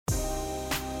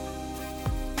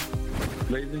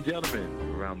Ladies and gentlemen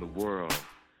around the world,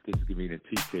 this is comedian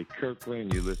TK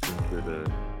Kirkland. You listen to the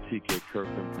TK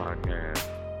Kirkland podcast.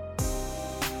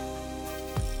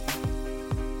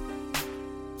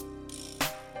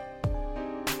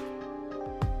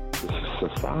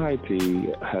 Society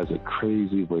has a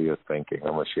crazy way of thinking.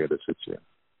 I'm going to share this with you.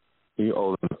 You're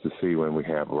old enough to see when we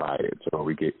have riots or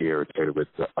we get irritated with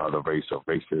the other race or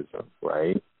racism,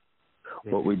 right?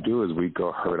 Mm-hmm. What we do is we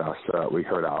go hurt ourselves. We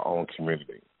hurt our own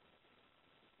community.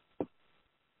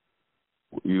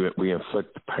 We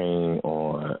inflict pain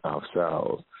on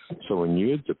ourselves. So when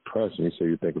you're depressed and you say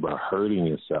you think about hurting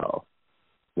yourself,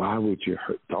 why would you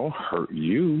hurt? Don't hurt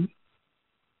you.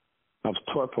 I was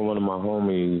taught from one of my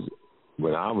homies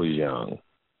when I was young.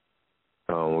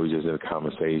 We were just in a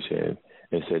conversation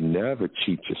and said, never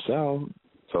cheat yourself.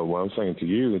 So what I'm saying to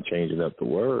you and changing up the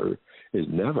word is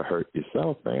never hurt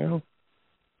yourself, man.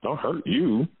 Don't hurt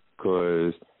you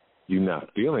because you're not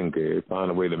feeling good.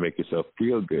 Find a way to make yourself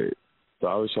feel good. So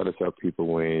I always try to tell people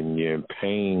when you're in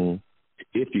pain,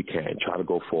 if you can, try to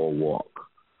go for a walk.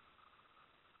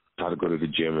 Try to go to the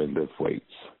gym and lift weights.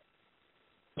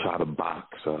 Try to box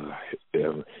or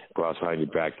go outside in your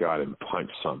backyard and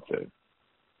punch something.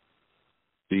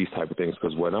 These type of things.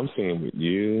 Because what I'm seeing with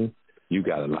you, you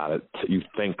got a lot of, you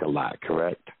think a lot,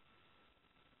 correct?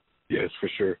 Yes, for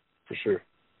sure. For sure.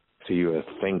 So you're a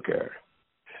thinker.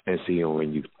 And see,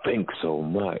 when you think so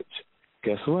much,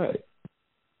 guess what?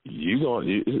 You're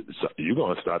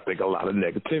gonna start thinking a lot of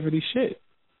negativity shit.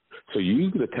 So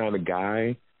you the kind of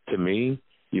guy, to me,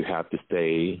 you have to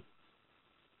stay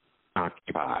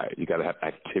occupied. You got to have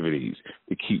activities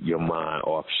to keep your mind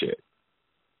off shit.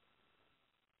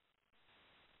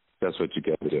 That's what you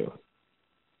got to do.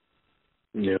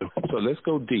 Yeah. So let's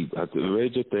go deep. The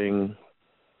major thing.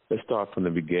 Let's start from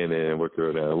the beginning and work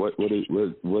through that.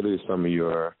 What is some of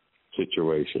your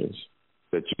situations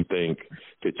that you think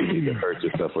that you need to hurt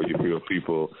yourself or you feel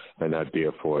people are not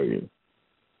there for you?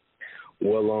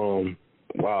 Well,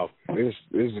 wow, this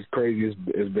is crazy.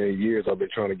 It's been years I've been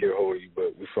trying to get a hold of you,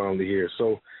 but we're finally here.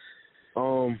 So,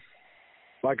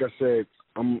 like I said,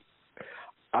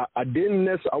 I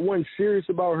wasn't serious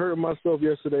about hurting myself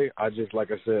yesterday. I just,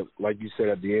 like I said, like you said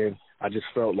at the end, I just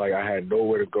felt like I had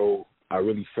nowhere to go. I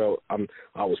really felt I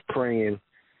was praying,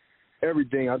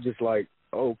 everything. I just like,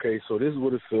 okay, so this is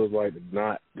what it feels like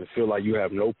to feel like you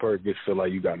have no purpose, feel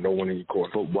like you got no one in your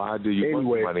corner. But why do you want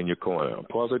someone in your corner?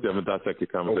 Pause right there and dissect your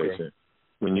conversation. Okay.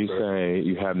 When you say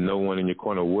you have no one in your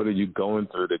corner, what are you going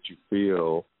through that you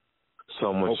feel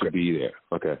someone should be there?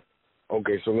 Okay.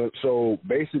 Okay, so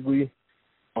basically,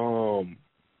 I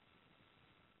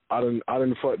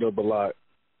done fucked up a lot.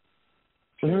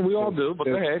 We all do, but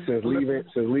go ahead. Since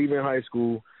leaving high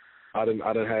school, I done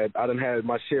had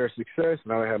my share of success,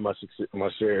 and I done had my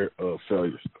share of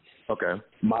failures. Okay.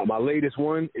 My latest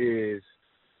one is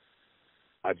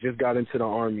I just got into the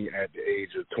Army at the age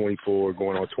of 24,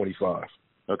 going on 25.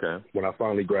 Okay. When I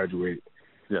finally graduated.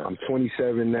 Yeah. I'm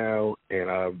 27 now,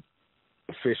 and I've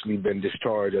officially been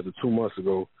discharged as of 2 months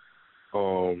ago.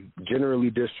 Generally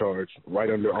discharged,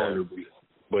 right under honorably,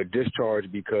 but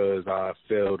discharged because I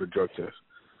failed a drug test.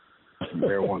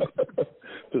 Marijuana.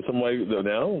 So somebody,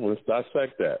 now let's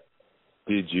dissect that.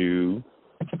 Did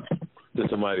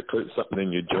somebody put something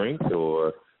in your drink,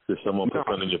 or did someone put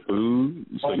something in your food?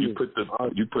 So you put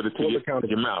it to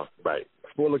your mouth, right?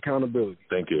 Full accountability.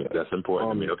 Thank you. That's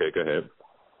important to me. Okay, go ahead.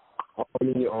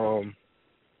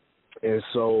 And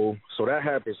so that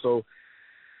happened. So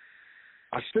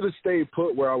I should have stayed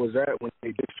put where I was at when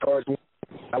they discharged me.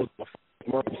 That was my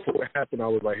month before it happened. I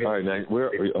was like, hey. All right, now,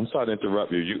 I'm sorry to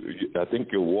interrupt you. I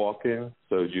think you're walking,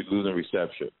 so you're losing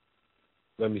reception.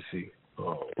 Let me see.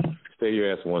 Stay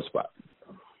your ass in one spot.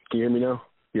 Can you hear me now?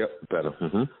 Yep, better.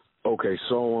 Mm-hmm. Okay,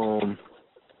 so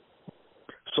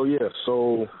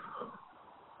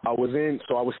I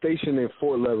was stationed in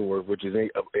Fort Leavenworth, which is in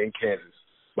Kansas,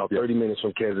 about 30 minutes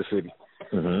from Kansas City.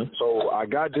 Mm-hmm. So I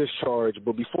got discharged,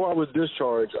 but before I was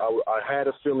discharged, I had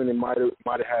a feeling it might have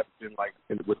happened like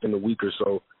within a week or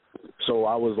so. So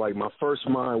I was like, my first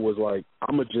mind was like,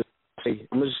 I'm gonna just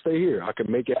stay here. I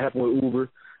can make it happen with Uber.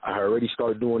 I already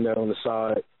started doing that on the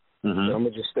side. Mm-hmm. I'm gonna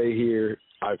just stay here.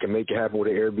 I can make it happen with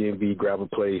an Airbnb, grab a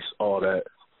place, all that.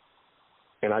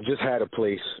 And I just had a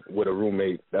place with a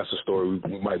roommate. That's a story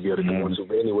we might be able to go into.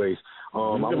 But anyways, I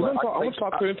want to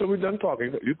talk to you until we're done talking.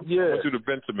 I want you to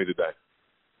vent to me today.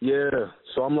 Yeah.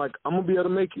 So I'm like, I'm going to be able to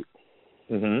make it.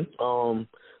 Mm-hmm.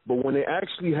 But when it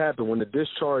actually happened, when the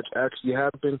discharge actually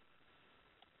happened,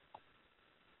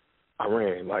 I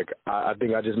ran. Like, I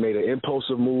think I just made an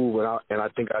impulsive move, and I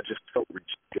think I just felt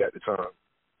rejected at the time.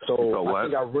 So I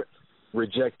think I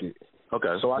rejected.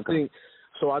 Okay. So I think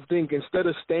I think instead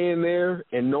of staying there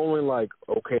and knowing like,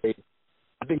 okay,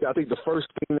 I think the first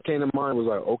thing that came to mind was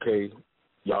like, okay,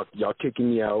 y'all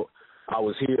kicking me out.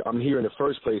 I'm here in the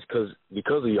first place because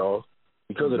of y'all,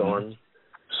 because of the Army.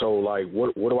 So like,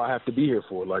 what do I have to be here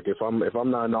for? Like, if I'm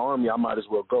not in the Army, I might as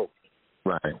well go.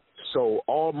 Right. So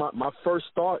all my first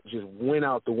thought just went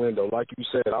out the window. Like you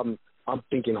said, I'm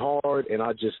thinking hard, and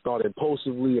I just thought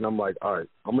impulsively, and I'm like, all right,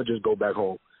 I'm gonna just go back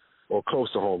home or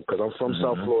close to home because I'm from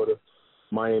South Florida,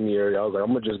 Miami area. I was like,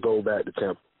 I'm gonna just go back to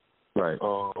Tampa. Right.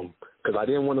 Because I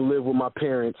didn't want to live with my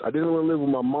parents. I didn't want to live with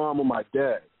my mom or my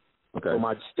dad. Okay. So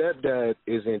my stepdad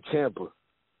is in Tampa,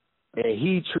 and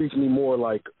he treats me more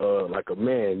like a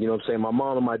man. You know what I'm saying? My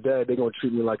mom and my dad, they're going to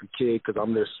treat me like a kid because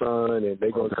I'm their son, and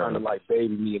they're going to kind of like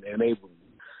baby me and enable me.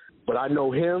 But I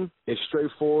know him. It's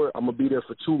straightforward. I'm going to be there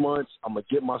for 2 months. I'm going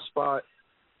to get my spot.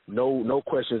 No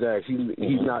questions asked.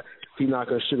 He's not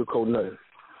going to sugarcoat nothing.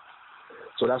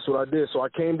 So that's what I did. So I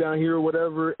came down here or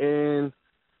whatever, and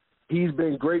he's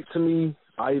been great to me.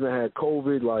 I even had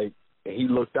COVID, like, and he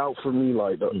looked out for me,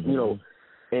 like, you know,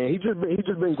 and he just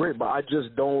been great. But I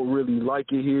just don't really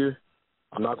like it here.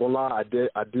 I'm not gonna lie.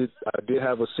 I did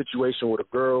have a situation with a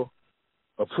girl,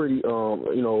 a pretty,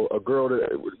 a girl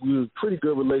that we was a pretty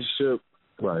good relationship,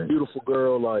 right? Beautiful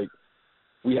girl. Like,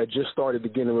 we had just started to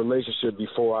get in a relationship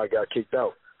before I got kicked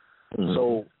out.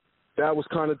 So that was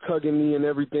kind of tugging me and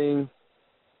everything.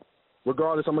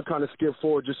 Regardless, I'm gonna kind of skip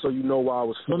forward just so you know why I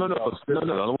was. No. I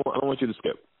don't want you to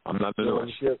skip. I'm not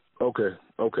doing it. Okay.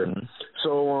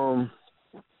 So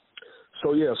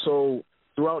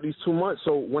throughout these 2 months,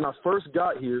 so when I first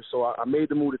got here, so I made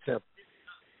the move to Tampa.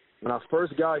 When I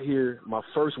first got here, my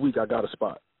first week I got a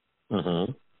spot.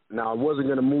 Now I wasn't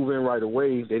gonna move in right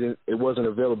away. It wasn't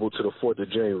available to the 4th of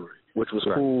January, which was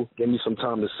cool. Gave me some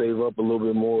time to save up a little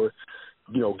bit more,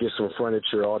 you know, get some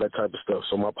furniture, all that type of stuff.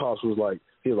 So my pops was like,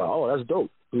 oh, that's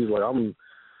dope. He's like, I'm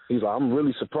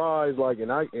really surprised, like,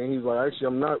 and he's like, actually,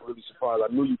 I'm not really surprised.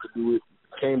 I knew you could do it.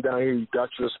 Came down here, you got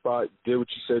your spot, did what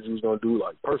you said you was gonna do,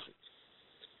 like, perfect.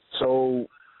 So,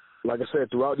 like I said,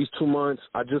 throughout these 2 months,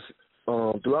 the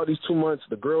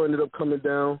girl ended up coming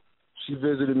down. She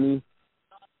visited me.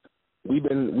 We've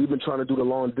been trying to do the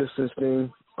long distance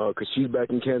thing because she's back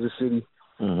in Kansas City.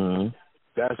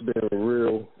 That's been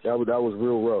that was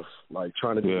real rough. Like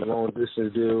trying to do the long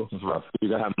distance deal. You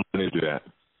gotta have money to do that.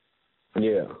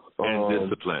 Yeah. And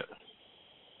discipline.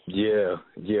 Yeah.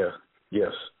 Yes.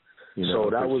 You know, so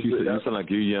that was. You sound like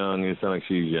you're young. You sound like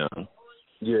she's young.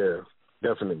 Yeah,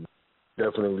 definitely.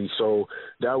 So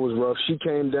that was rough. She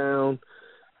came down.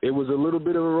 It was a little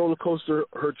bit of a roller coaster,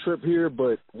 her trip here,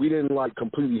 but we didn't like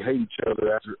completely hate each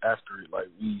other after it. Like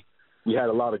we had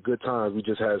a lot of good times. We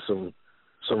just had some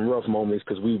rough moments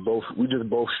because we just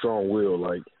both strong-willed,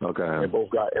 like, and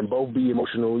both be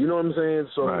emotional. You know what I'm saying?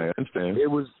 So right, I understand. It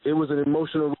was an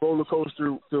emotional roller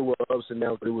coaster filled with ups and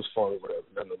downs, but it was fun, whatever.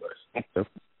 Nonetheless,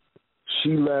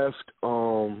 she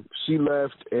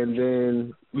left, and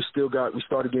then we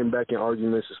started getting back in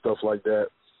arguments and stuff like that.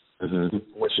 When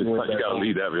she went you gotta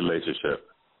leave that relationship.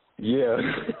 Yeah,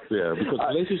 yeah, because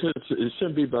relationships it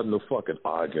shouldn't be about no fucking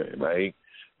arguing, right?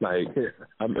 Like it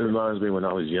reminds me when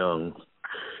I was young.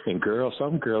 And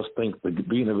some girls think to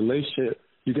be in a relationship,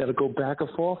 you got to go back and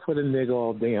forth with a nigga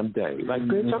all damn day. Like,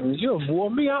 bitch, you'll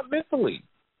wore me out mentally.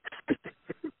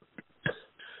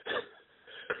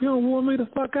 You don't wore me the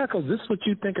fuck out because this is what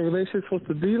you think a relationship's supposed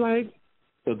to be like.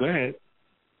 So go ahead.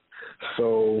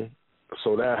 So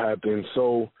that happened.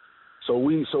 So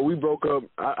we broke up.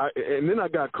 And then I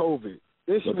got COVID.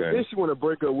 Then she want to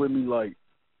break up with me like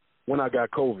when I got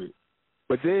COVID.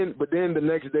 But then the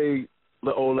next day.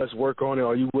 Let's work on it.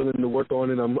 Are you willing to work on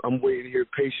it? I'm waiting here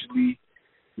patiently.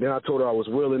 Then I told her I was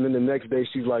willing. And then the next day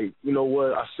she's like, you know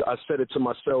what? I said it to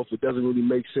myself. It doesn't really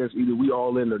make sense. Either we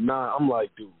all in or not. I'm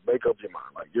like, dude, make up your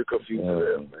mind. Like, you're confused as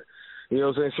hell, man. You know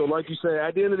what I'm saying? So like you said,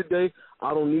 at the end of the day,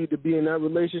 I don't need to be in that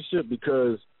relationship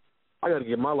because I got to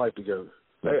get my life together.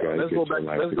 Let's go back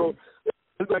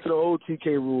to the old TK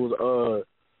rules.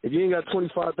 If you ain't got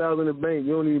 $25,000 in the bank,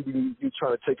 you don't even be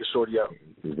trying to take a shorty out.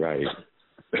 Right.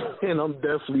 And I'm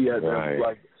definitely at that.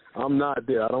 Like, I'm not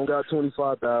there. I don't got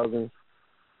 25,000.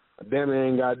 Damn it,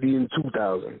 ain't got even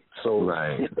 2,000. So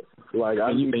like,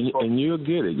 and you'll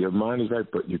get it. Your mind is right,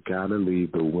 but you gotta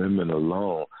leave the women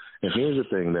alone. And here's the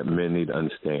thing that men need to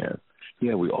understand.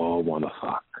 Yeah, we all want to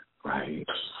fuck, right?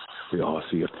 We all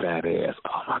see a fat ass.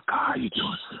 Oh my God, you're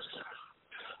doing some stuff.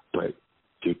 But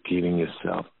you're getting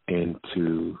yourself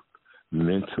into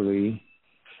mentally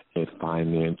and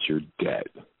financial debt.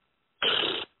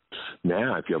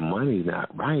 Now, if your money's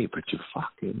not right, but you're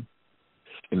fucking,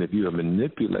 and if you're a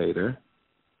manipulator,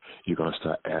 you're going to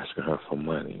start asking her for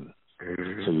money.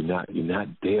 Mm-hmm. So you're not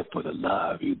there for the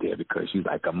love. You're there because you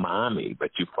like a mommy,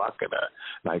 but you fucking her.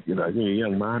 Like, you're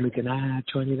young mommy, can I have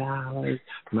 $20?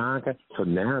 Mom, so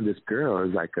now this girl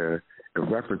is like a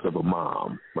reference of a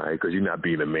mom, right? Because you're not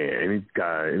being a man.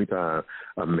 Anytime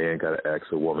a man got to ask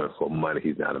a woman for money,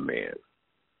 he's not a man,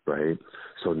 right?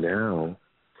 So now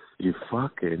you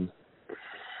fucking,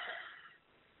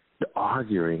 you're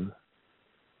arguing,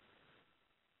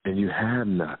 and you have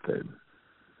nothing.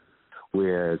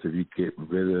 Whereas if you get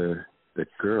rid of the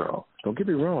girl, don't get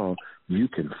me wrong, you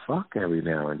can fuck every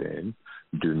now and then.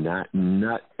 Do not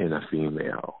nut in a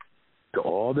female. To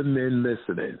all the men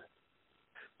listening,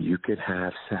 you can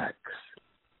have sex.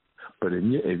 But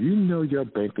if you know your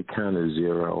bank account is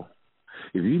zero,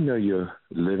 if you know your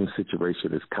living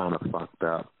situation is kind of fucked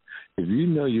up, if you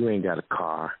know you ain't got a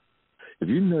car, if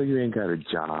you know you ain't got a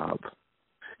job,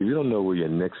 if you don't know where your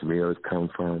next meal is coming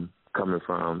from,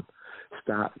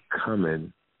 stop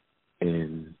coming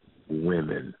in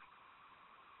women.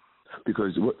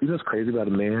 Because you know what's crazy about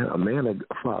a man? A man that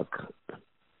fuck,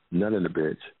 none in the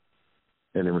bitch.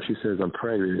 And then when she says I'm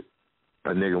pregnant, a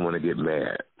nigga want to get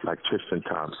mad. Like Tristan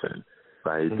Thompson,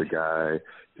 right? Mm-hmm. The guy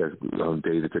that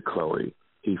dated to Chloe.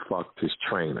 He fucked his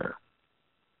trainer.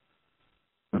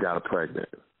 Got her pregnant.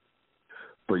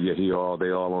 But yet they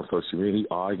all on social media. He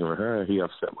arguing with her. He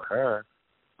upset with her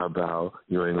about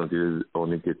you ain't gonna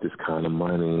only get this kind of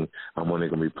money. I'm only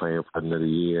gonna be playing for another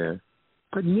year.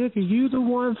 But nigga, you the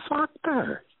one fucked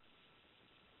her.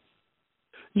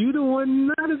 You the one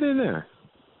nutted in her.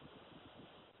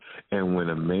 And when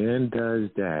a man does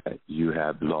that, you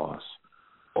have lost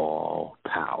all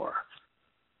power.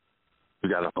 You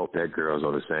gotta hope that girl's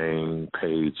on the same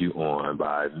page you on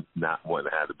by not wanting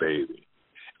to have the baby.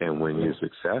 And when you're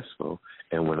successful,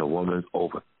 and when a woman's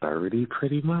over 30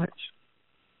 pretty much,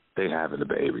 they having a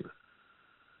baby.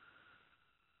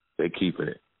 They keeping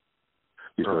it.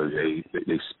 Because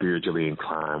they spiritually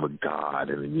inclined with God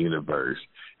and the universe,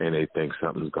 and they think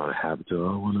something's going to happen to them.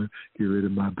 I want to get rid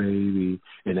of my baby.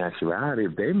 In actuality,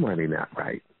 if their money not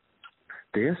right,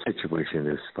 their situation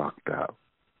is fucked up.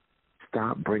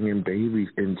 Stop bringing babies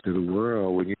into the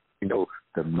world when you know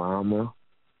the mama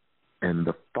and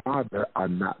the father are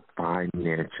not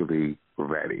financially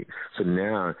ready. So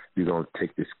now you're going to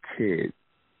take this kid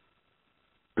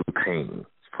through pain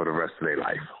for the rest of their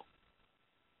life.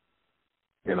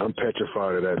 And I'm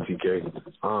petrified of that, TK.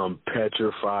 I'm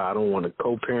petrified. I don't want to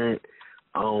co-parent.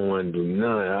 I don't want to do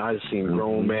none. I just seen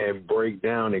grown man break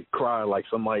down and cry like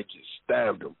somebody just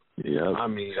stabbed him. Yeah. I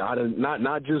mean,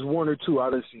 not just one or two. I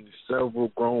done seen several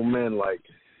grown men like,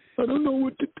 I don't know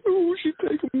what to do. She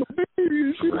taking my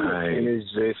baby. Right.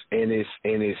 And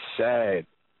it's sad.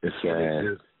 It's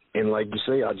sad. And like you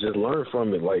say, I just learned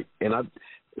from it. Like,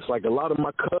 it's like a lot of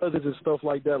my cousins and stuff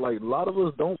like that. Like a lot of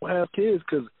us don't have kids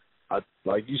because,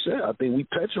 like you said, I think we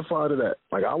petrified of that.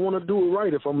 Like I want to do it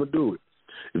right if I'm gonna do it.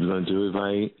 If you're gonna do it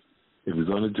right, do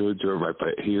it right.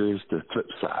 But here's the flip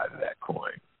side of that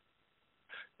coin.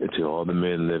 And to all the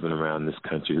men living around this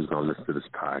country who's gonna listen to this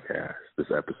podcast, this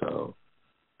episode,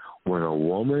 when a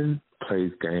woman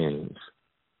plays games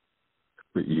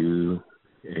with you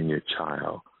and your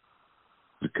child,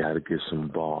 you got to get some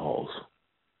balls.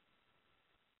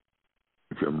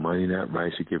 If your money not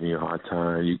right, she's giving you a hard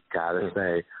time, you got to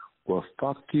say, well,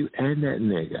 fuck you and that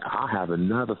nigga. I'll have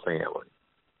another family.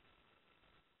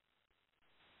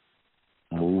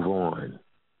 Move on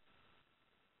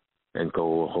and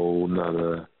go a whole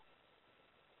nother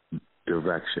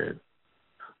direction.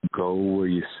 Go where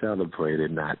you're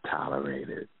celebrated, not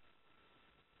tolerated.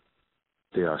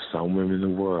 There are some women in the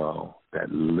world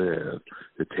that live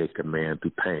to take a man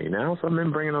through pain. Now, some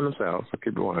men bring it on themselves. I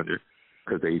keep it 100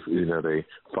 because they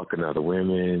fucking other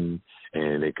women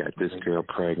and they got this girl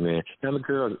pregnant. Now the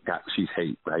girl she's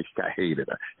hate, right? She got hated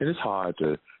her, and it's hard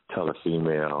to tell a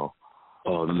female,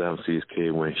 "Oh, let him see his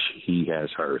kid" when he has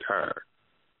hurt her,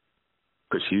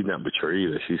 because she's not betrayed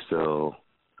either. She's still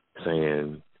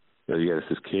saying, yeah, it's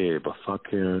his kid, but fuck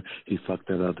him. He fucked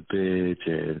that other bitch,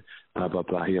 and blah blah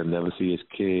blah. He'll never see his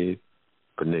kid.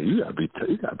 But then you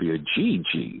gotta be a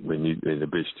GG when the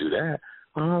bitch do that.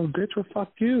 Oh, bitch, well,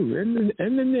 fuck you and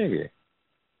the nigga.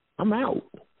 I'm out.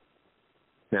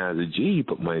 Now as a G, you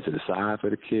put money to the side for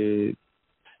the kid.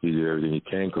 You do everything you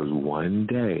can, because one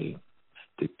day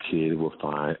the kid will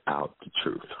find out the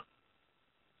truth.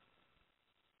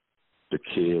 The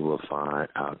kid will find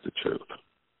out the truth.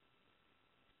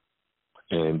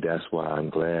 And that's why I'm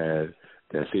glad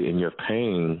that, see, in your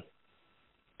pain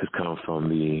has come from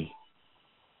the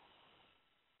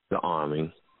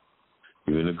Army,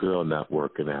 you and the girl not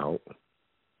working out,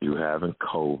 you having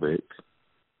COVID,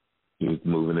 You're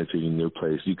moving into your new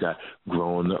place. You got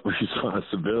grown up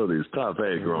responsibilities. Tough,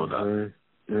 hey, grown up.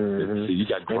 Mm-hmm. So you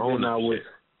got grown up.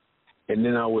 And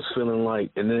then I was feeling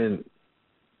like, and then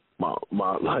my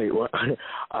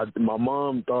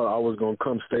mom thought I was gonna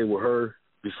come stay with her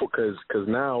before, cause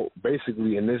now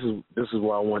basically, and this is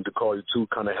why I wanted to call you too,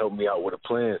 kind of help me out with a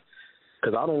plan,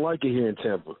 cause I don't like it here in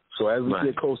Tampa. So as we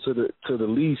get close to the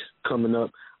lease coming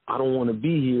up, I don't want to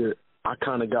be here. I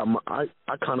kind of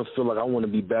feel like I want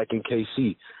to be back in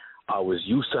KC. I was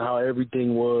used to how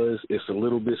everything was. It's a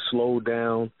little bit slowed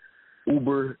down.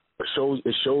 Uber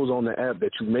shows on the app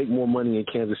that you make more money in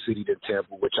Kansas City than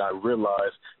Tampa, which I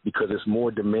realize because it's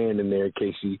more demand in there in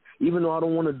KC. Even though I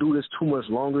don't want to do this too much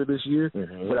longer this year,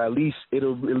 but at least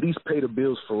it'll at least pay the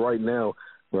bills for right now.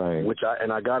 Right.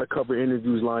 I got a couple of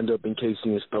interviews lined up in KC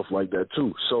and stuff like that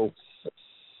too. So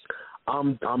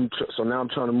so now I'm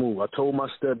trying to move. I told my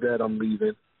stepdad I'm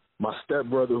leaving. My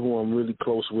stepbrother, who I'm really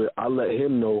close with, I let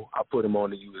him know. I put him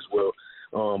on to you as well.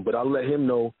 But I let him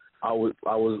know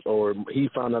he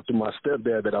found out through my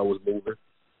stepdad that I was moving.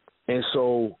 And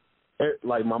so,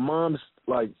 like, my mom's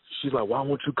like, she's like, why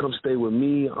won't you come stay with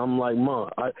me? I'm like, Mom,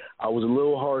 I was a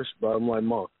little harsh, but I'm like,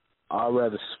 Mom, I'd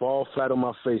rather fall flat on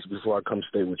my face before I come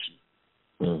stay with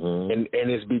you. Mm-hmm. And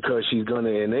it's because she's going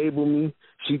to enable me.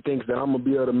 She thinks that I'm going to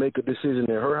be able to make a decision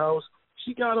in her house.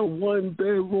 She got a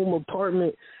 1-bedroom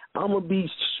apartment. I'm going to be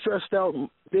stressed out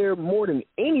there more than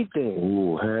anything.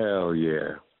 Ooh, hell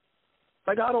yeah.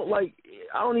 Like, I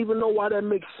don't even know why that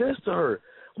makes sense to her.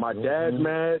 My dad's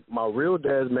mad. My real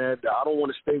dad's mad that I don't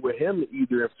want to stay with him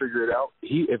either and figure it out.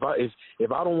 If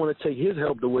I don't want to take his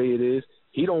help the way it is,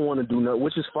 he don't want to do nothing,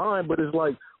 which is fine. But it's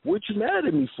like, what you mad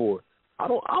at me for?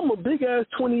 I'm a big ass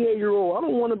 28-year-old. I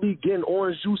don't want to be getting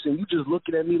orange juice and you just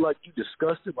looking at me like you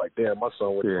disgusted. Like, damn, my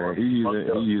son went. Yeah, he's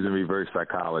using reverse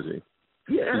psychology.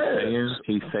 Yeah,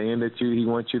 he's saying that he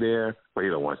wants you there, but he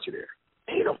don't want you there.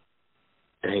 He don't.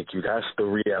 Thank you. That's the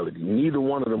reality. Neither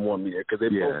one of them want me there because they're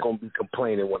both gonna be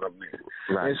complaining when I'm there.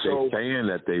 Right. And so, they're saying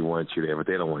that they want you there, but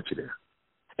they don't want you there.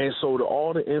 And so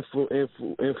all the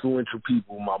influential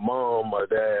people, my mom, my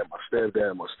dad, my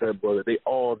stepdad, my stepbrother, it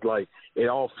all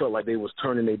felt like they was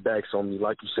turning their backs on me.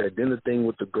 Like you said, then the thing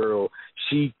with the girl,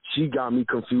 she got me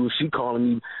confused. She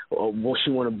calling me when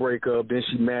she want to break up. Then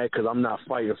she mad because I'm not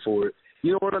fighting for it.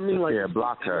 You know what I mean? Like, yeah,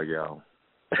 block her, yo.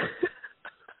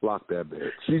 Block that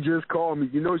bitch. She just called me.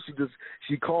 You know,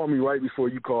 she called me right before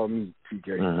you called me,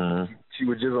 TK. Mm-hmm. She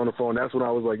was just on the phone. That's when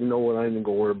I was like, you know what? I ain't even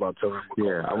gonna worry about telling her.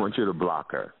 Yeah, I want you to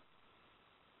block her.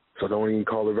 So don't even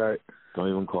call her back. Don't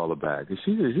even call her back.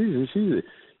 She's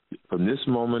from this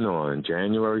moment on,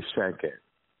 January 2nd,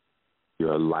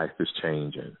 your life is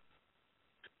changing.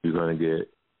 You're gonna get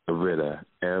rid of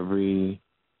every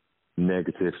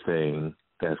negative thing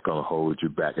that's gonna hold you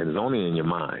back, and it's only in your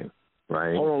mind.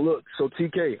 Right. Hold on, look. So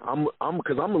TK, I'm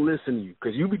gonna listen to you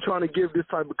because you be trying to give this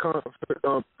type of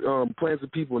plans to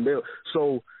people, and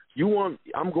so you want.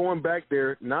 I'm going back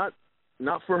there, not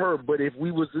for her, but if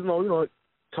we was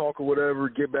talk or whatever,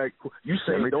 get back. You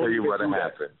say let me don't tell you what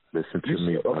happened. Listen to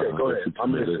me. Okay, go ahead.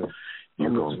 I'm listening.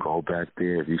 You're gonna go back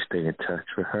there if you stay in touch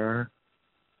with her.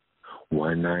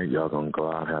 One night, y'all gonna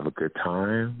go out and have a good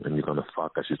time, and you're gonna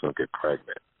fuck her. She's gonna get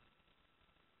pregnant.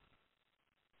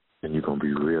 And you're going to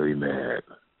be really mad.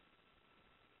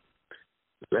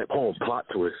 Plot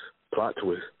twist.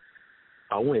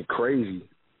 I went crazy.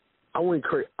 I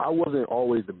wasn't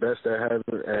always the best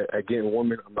at getting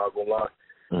women, I'm not going to lie.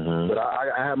 Mm-hmm. But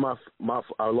I had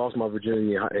I lost my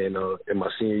virginity in my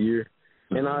senior year.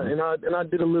 Mm-hmm. And I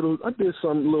did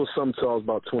some little something till I was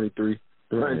about 23.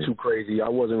 Right. Nothing too crazy. I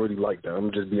wasn't really like that. I'm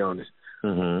going to just be honest.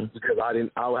 Mm-hmm. Because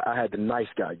I had the nice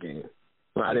guy game.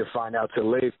 Right. I didn't find out till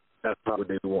later. That's not what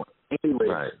they want. Anyways,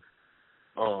 right.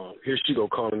 Here she go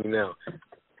calling me now.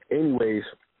 Anyways,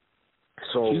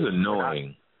 so she's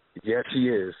annoying. Yes, she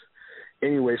is.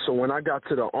 Anyway, so when I got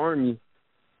to the Army,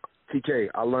 TK,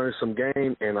 I learned some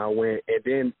game, and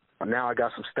then now I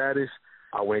got some status.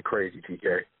 I went crazy,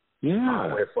 TK. Yeah,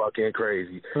 I went fucking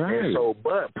crazy. Right. And so,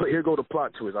 here go the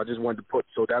plot twist. I just wanted to put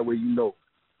so that way you know,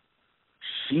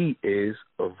 she is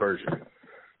a virgin.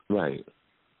 Right.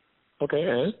 Okay.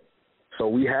 And? So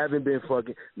we haven't been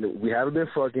fucking,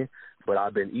 but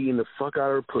I've been eating the fuck out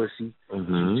of her pussy.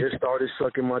 Mm-hmm. She just started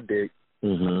sucking my dick.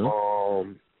 Mm-hmm.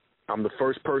 I'm the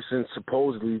first person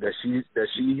supposedly that she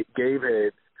gave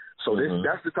head. So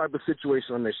that's the type of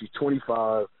situation I'm in. She's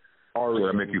 25 already. So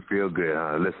that make you feel good,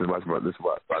 huh? Listen, watch I'm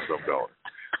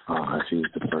going. She's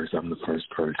the first. I'm the first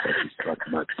person. She sucked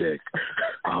my dick.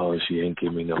 oh, she ain't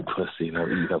give me no pussy, and I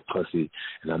eat her pussy,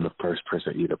 and I'm the first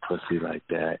person to eat a pussy like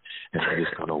that, and I'm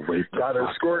just gonna wait. Got her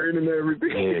squirting and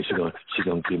everything. Yeah, she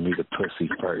gonna give me the pussy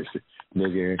first,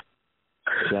 nigga.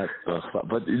 Shut the fuck.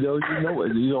 But you know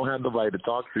what? You don't have nobody to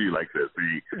talk to you like this.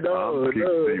 No.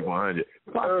 I'm 100.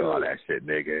 Fuck all that shit,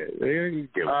 nigga. They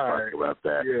don't give a fuck about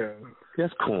that. Yeah,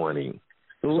 that's corny.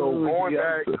 So going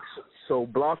back, so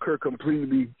block her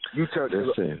completely. You touch.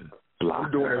 Listen, block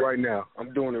I'm doing her. it right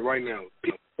now.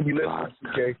 You listen,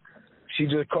 TK. She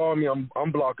just called me.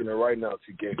 I'm blocking her right now,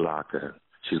 TK. Block her.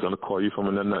 She's gonna call you from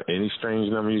any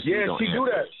strange number you see. Yeah,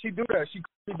 she do that.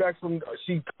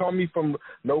 She called me from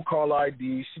no call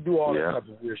ID. She do all that type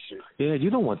of weird shit. Yeah, you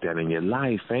don't want that in your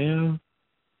life, fam.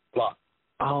 Block.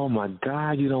 Oh my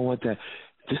God, you don't want that.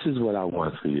 This is what I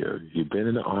want for you. You've been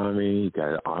in the Army. You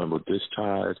got an honorable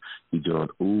discharge. You're doing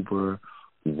Uber,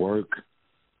 work.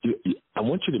 I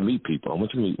want you to meet people. I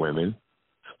want you to meet women,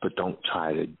 but don't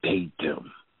try to date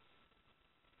them.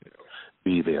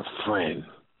 Be their friend.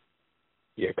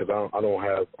 Yeah, because I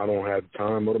don't have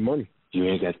time or the money. You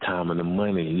ain't got time or the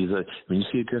money. When you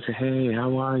see a girl say, "Hey,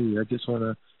 how are you? I just want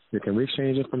to. Can we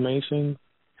exchange information?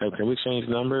 Can we exchange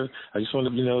numbers? I just want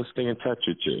to, stay in touch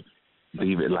with you."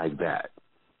 Leave it like that.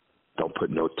 Don't put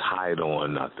no title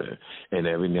on nothing. And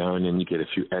every now and then you get a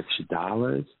few extra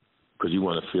dollars because you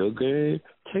want to feel good.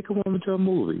 Take a woman to a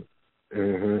movie.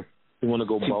 Mm-hmm. You want to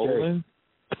go bowling?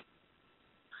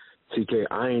 TK,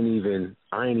 I ain't even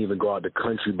go out the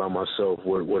country by myself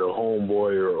with a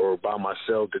homeboy or by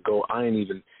myself to go. I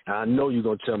know you're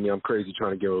gonna tell me I'm crazy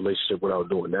trying to get a relationship without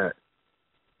doing that.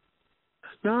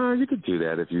 No, you could do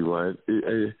that if you want.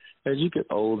 As you get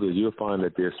older, you'll find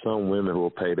that there's some women who will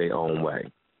pay their own way.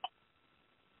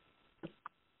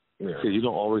 Yeah. So you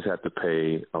don't always have to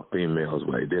pay a female's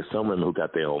way. There's some women who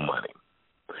got their own money,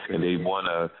 and they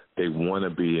wanna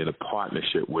be in a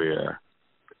partnership where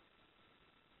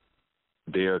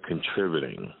they're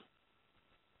contributing.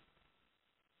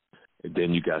 And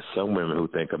then you got some women who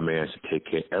think a man should take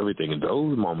care of everything, and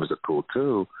those moments are cool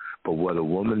too. But what a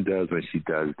woman does when she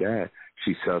does that,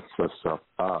 she sets herself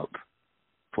up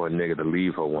for a nigga to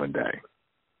leave her one day.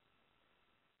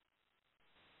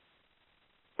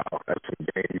 Wow, that's some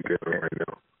game you get right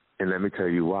now. And let me tell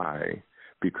you why.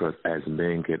 Because as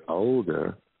men get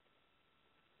older,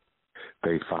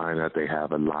 they find that they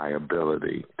have a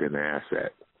liability than an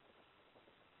asset.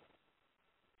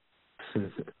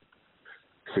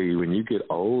 See, when you get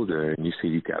older and you see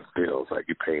you got bills, like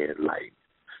you're paying light,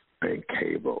 paying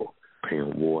cable,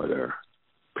 paying water,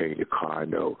 paying your car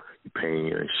note, you're paying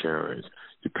your insurance,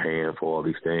 you're paying for all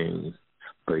these things,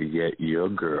 but yet your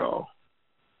girl,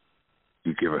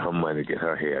 you giving her money to get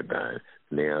her hair done,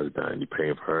 nails done, you're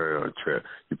paying for her on a trip,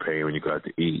 you're paying when you go out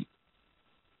to eat.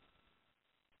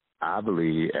 I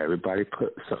believe everybody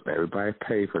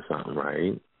pay for something,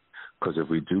 right? Because if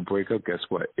we do break up, guess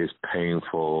what? It's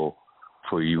painful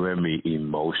for you and me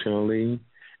emotionally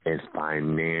and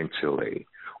financially.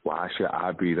 Why should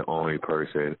I be the only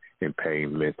person in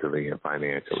pain mentally and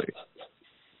financially?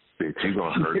 Bitch, you're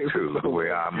going to hurt too, the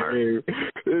way I'm hurt.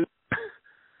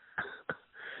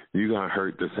 You're going to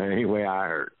hurt the same way I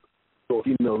hurt. So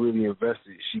female really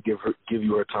invested, she give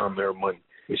you her time and her money.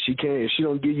 If she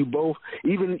don't give you both,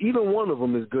 even one of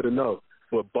them is good enough.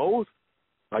 But both,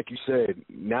 like you said,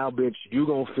 now, bitch, you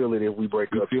gonna feel it if we break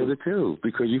up. You feel it too,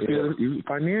 because you feel it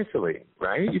financially,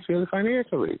 right? You feel it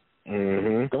financially.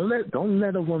 Mm-hmm. Don't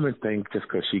let a woman think just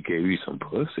because she gave you some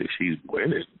pussy, she's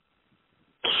winning.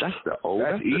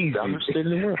 That's easy. Dumbest shit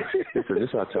in the world. So this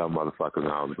is what I tell motherfuckers when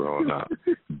I was growing up.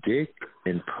 Dick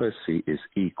and pussy is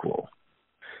equal.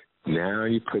 Now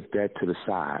you put that to the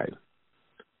side.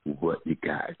 What you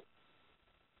got?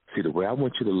 See, the way I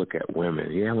want you to look at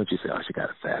women, I want you to say, oh, she got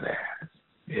a fat ass.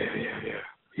 Yeah.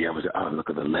 Yeah, I was like, oh, look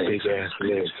at the legs. Big ass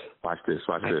legs. Watch this.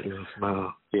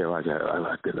 Smile. Yeah, watch that. I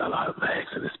like this. A lot of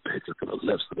legs in this bitch. Look at the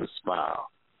lips and the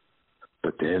smile.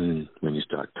 But then when you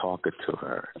start talking to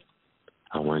her,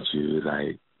 I want you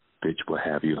like, bitch, what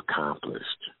have you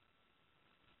accomplished?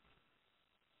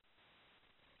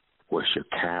 What's your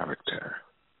character?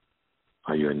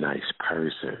 Are you a nice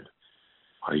person?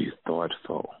 Are you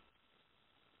thoughtful?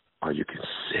 Are you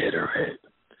considerate?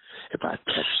 If I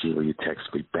text you, will you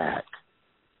text me back?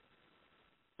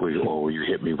 Will you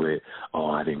hit me with,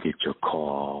 oh, I didn't get your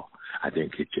call. I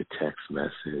didn't get your text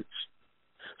message.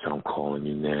 So I'm calling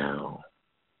you now.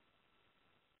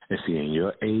 And see, in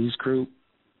your age group,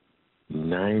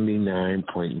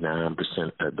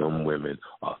 99.9% of them women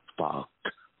are fucked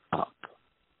up.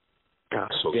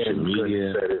 God, social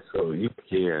media,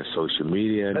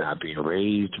 not being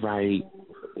raised right,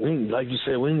 like you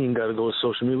said, we ain't even got to go to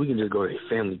social media. We can just go to a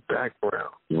family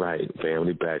background. Right,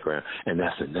 family background. And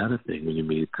that's another thing when you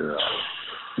meet a girl.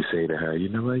 You say to her, you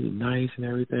know what, you're nice and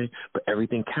everything, but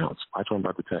everything counts. Watch what I'm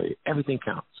about to tell you. Everything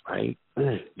counts, right?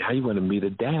 Now you want to meet a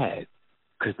dad,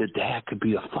 because the dad could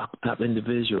be a fucked up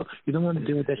individual. You don't want to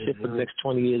deal with that shit for the next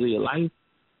 20 years of your life.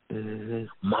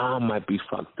 Mom might be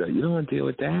fucked up. You don't want to deal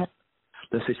with that.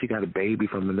 Let's say she got a baby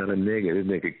from another nigga. This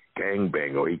nigga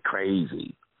gangbang or he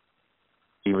crazy.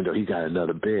 Even though he got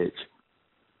another bitch,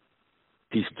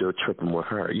 he's still tripping with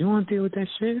her. You don't want to deal with that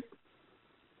shit?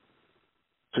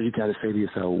 So you got to say to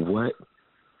yourself, what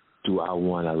do I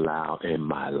want to allow in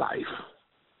my life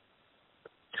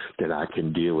that I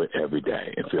can deal with every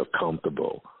day and feel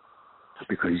comfortable?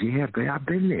 Because, yeah, babe, I've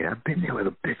been there. I've been there with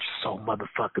a bitch so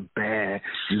motherfucking bad,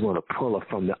 you want to pull her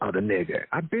from the other nigga.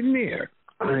 I've been there.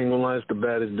 I ain't gonna lie, it's the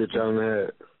baddest bitch I done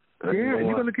had. Yeah,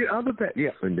 you're going to get other bad. Yeah,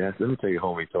 and let me tell you,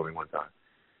 homie told me one time.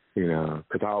 You know,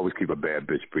 because I always keep a bad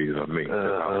bitch breathing on me since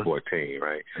I was 14,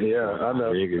 right? Yeah, I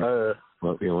know.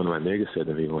 Well, you know, one of my niggas said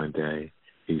to me one day,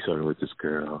 he started with this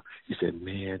girl. He said,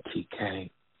 man, TK,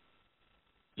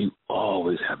 you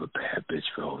always have a bad bitch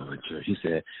rolling with you. He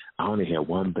said, I only had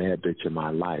one bad bitch in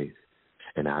my life,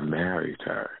 and I married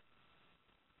her.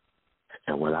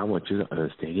 And what I want you to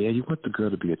understand, yeah, you want the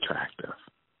girl to be attractive,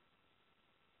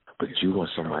 but you want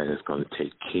somebody that's going to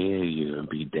take care of you and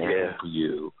be there for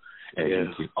you as you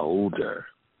get older,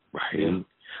 right? Yeah.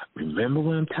 Remember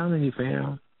what I'm telling you,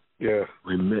 fam. Yeah.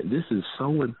 Remember, this is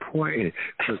so important.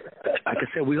 Cause, like I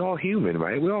said, we all human,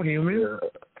 right? We all human.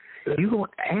 Yeah. You gonna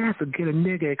ask to get a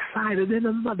nigga excited in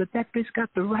the mother. That bitch got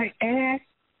the right ass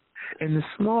and the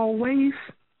small waist.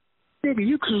 Nigga,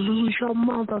 you could lose your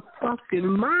motherfucking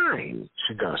mind.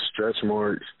 She got stretch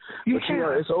marks. Yeah.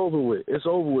 But it's over with. It's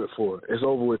over with for her. It's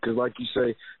over with because, like you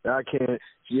say, I can't.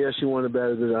 Yeah, she wanted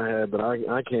better than I had, but I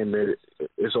can't admit it.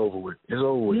 It's over with. It's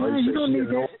over with. Yeah, like you don't need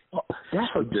that.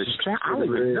 That's a distraction. I don't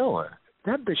even know her.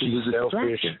 That bitch is a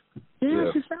distraction.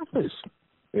 Yeah, she's selfish.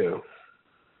 Yeah.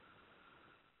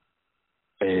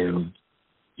 And,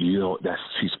 you know,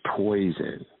 she's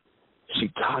poison. She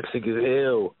toxic as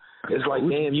hell. It's like,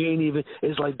 damn, you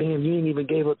ain't even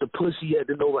gave up the pussy yet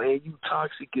to know, and you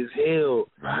toxic as hell.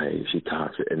 Right, she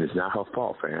toxic, and it's not her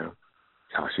fault, fam.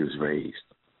 It's how she was raised.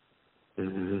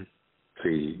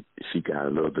 See, she got a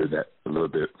little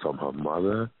bit from her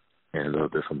mother and a little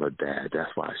bit from her dad. That's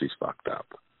why she's fucked up.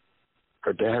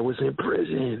 Her dad was in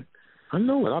prison. I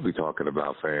know what I'll be talking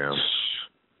about, fam.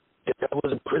 That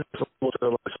was in prison for most of her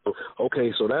life. So,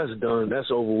 okay, so that's done. That's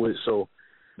over with. So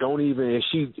don't even if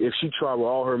she tried with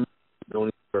all her, don't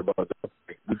even worry about that.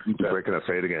 You're breaking up.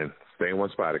 Say it again. Stay in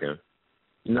one spot again.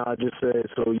 No, I just said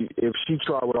so. If she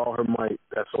tried with all her might,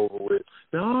 that's over with.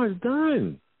 No, it's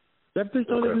done. That bitch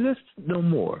don't exist no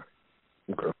more.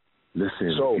 Okay.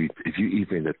 Listen, so, if you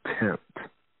even attempt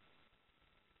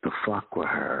to fuck with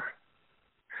her,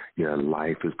 your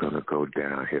life is going to go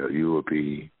downhill. You will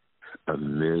be a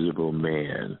miserable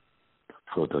man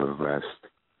for the rest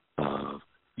of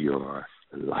your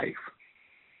life.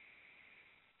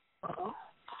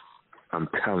 I'm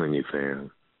telling you,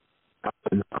 fam. I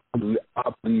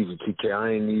believe it, TK.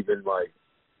 I ain't even like.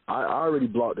 I already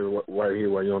blocked her right here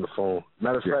while you're on the phone.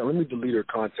 Matter of fact, let me delete her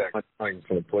contact. I ain't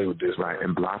gonna play with this. Right,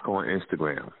 and block her on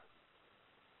Instagram.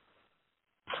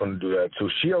 I'm gonna do that too.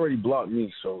 She already blocked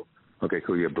me, so. Okay,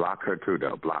 cool. You block her too,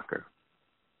 though. Block her.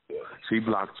 Yeah. She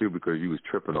blocked you because you was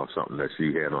tripping off something that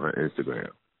she had on her Instagram.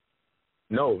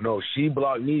 No, she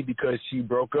blocked me because she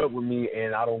broke up with me,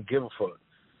 and I don't give a fuck.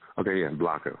 Okay, yeah,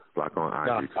 block her. Block her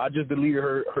on IG. Nah, I just deleted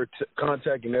her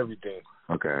contact and everything.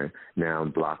 Okay, now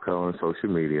block her on social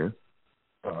media.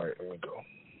 All right, there we go.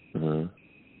 Mm-hmm.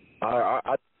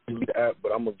 I delete the app,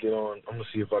 but I'm gonna get on. I'm gonna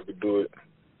see if I can do it.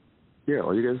 Yeah,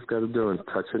 all you guys got to do is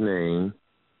touch her name,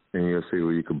 and you'll see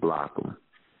where you can block them.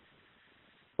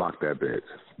 Block that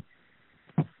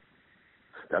bitch.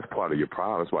 That's part of your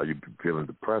problem. That's why you're feeling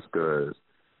depressed, because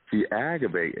she's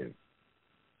aggravating.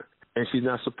 And she's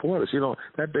not supportive.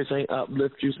 That bitch ain't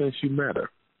uplift you since you met her.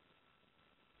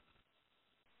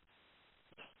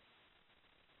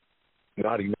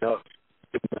 Not enough.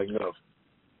 Not enough.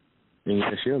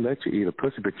 And she'll let you eat a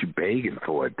pussy, but you begging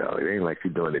for it, though. It ain't like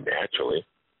you're doing it naturally.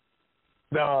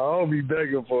 No, I don't be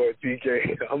begging for it,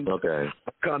 TK. I'm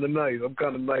kind of nice.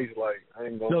 Like, I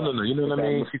ain't gonna. No. You know what I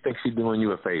mean? She thinks she's doing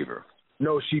you a favor.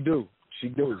 No, she do.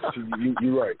 You're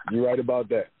right. You're right about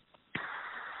that.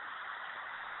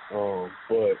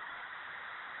 But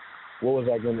what was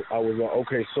I gonna?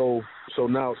 Okay. So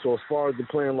now, as far as the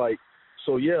plan, like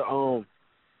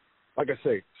I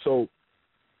say, so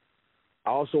I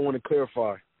also want to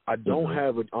clarify. I don't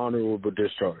have an honorable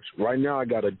discharge. Right now I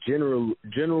got a general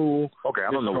Okay,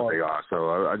 I don't know what they are,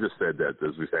 so I just said that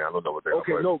as we say. I don't know what they are.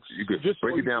 Okay, no. You could just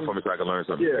break it down for me so I can learn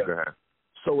something. Yeah. Go ahead.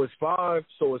 So it's five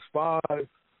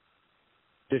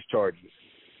discharges.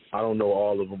 I don't know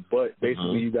all of them, but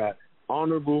basically you got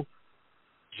honorable,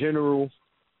 general,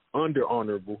 under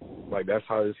honorable. Like that's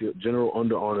how it's here. General,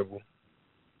 under honorable,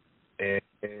 and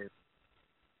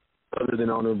other than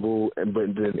honorable,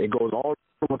 but then it goes all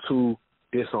to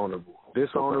dishonorable.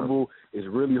 Dishonorable is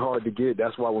really hard to get.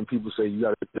 That's why when people say you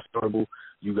got a dishonorable,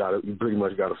 you pretty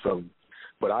much got a felony.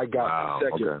 But I got the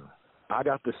second. Okay. I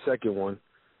got the second one.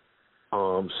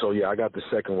 So yeah, I got the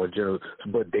second one, general.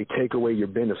 But they take away your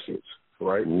benefits,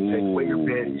 right? Take away your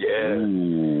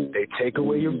They take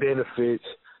away your benefits.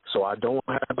 So I don't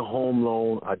have the home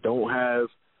loan. I don't have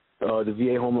the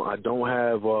VA home loan. I don't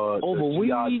have the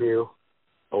GI Bill.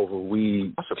 Over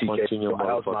weed. That's a punch in your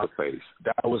motherfucking face.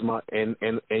 That was my and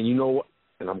you know what?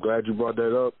 And I'm glad you brought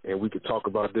that up, and we could talk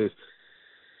about this.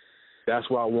 That's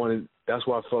why I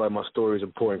felt like my story is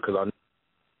important, because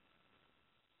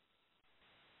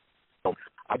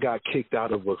I got kicked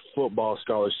out of a football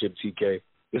scholarship. TK,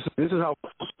 this is how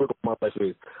my life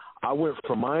is. I went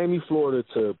from Miami, Florida,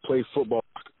 to play football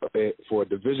for a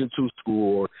Division II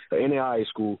school or an NAIA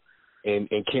school in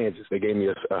Kansas. They gave me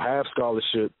a half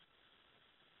scholarship.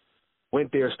 Went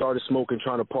there, started smoking,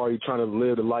 trying to party, trying to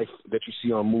live the life that you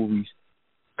see on movies.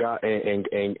 Got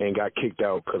kicked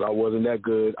out because I wasn't that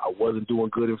good. I wasn't doing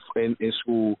good in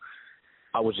school.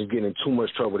 I was just getting in too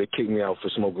much trouble. They kicked me out for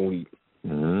smoking weed.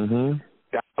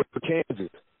 That was for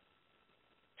Kansas.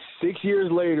 6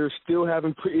 years later, still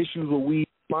having issues with weed.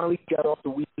 Finally got off the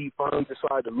weed. Finally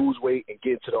decided to lose weight and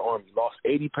get into the Army. Lost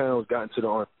 80 pounds, got into the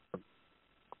Army.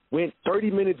 Went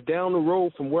 30 minutes down the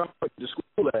road from where I went to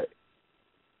school at.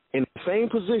 In the same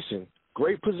position,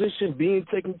 great position, being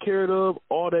taken care of,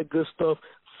 all that good stuff,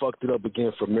 fucked it up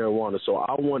again for marijuana. So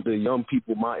I want the young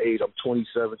people my age, I'm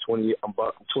 27, 28, I'm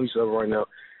 27 right now,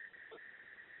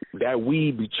 that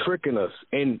weed be tricking us.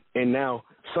 And now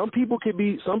some people can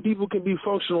be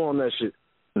functional on that shit.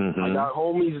 I got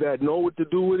homies that know what to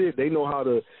do with it. They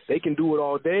know they can do it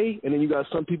all day. And then you got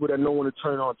some people that know when to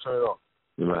turn it on, turn it off.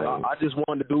 Right. I just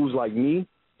want the dudes like me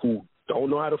who don't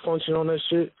know how to function on that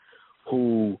shit,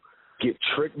 who get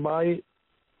tricked by it.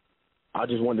 I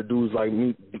just want the dudes like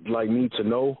me to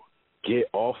know, get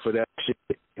off of that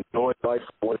shit, enjoy life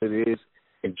for what it is,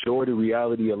 enjoy the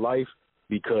reality of life,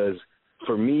 because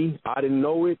for me, I didn't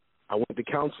know it. I went to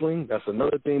counseling. That's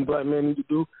another thing black men need to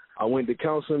do. I went to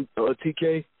counseling,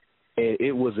 TK, and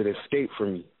it was an escape for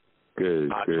me.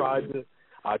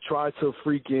 I tried to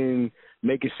freaking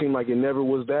make it seem like it never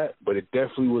was that, but it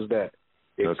definitely was that.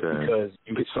 It's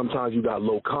because sometimes you got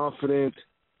low confidence,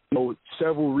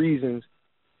 several reasons.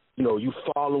 You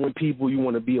following people, you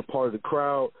want to be a part of the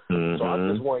crowd. So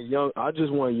I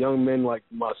just want young men like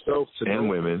myself to know.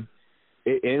 Women.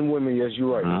 And women, yes,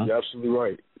 you're right. You're absolutely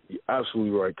right. You're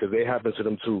absolutely right, because they happen to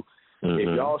them too.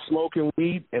 If y'all smoking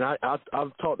weed, and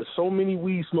I've talked to so many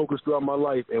weed smokers throughout my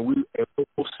life, and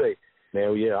people say,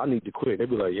 man, yeah, I need to quit. They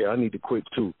be like, yeah, I need to quit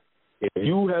too. If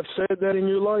you have said that in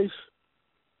your life,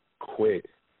 quit.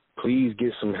 Please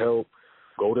get some help.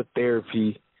 Go to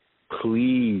therapy.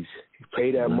 Please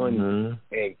pay that money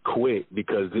and quit,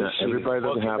 because this shit everybody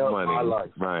doesn't have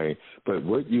money, right? But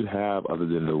what you have other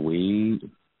than the weed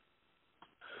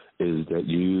is that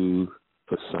you,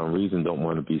 for some reason, don't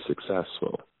want to be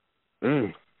successful.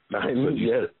 You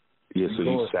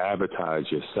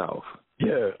sabotage yourself.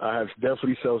 Yeah, I have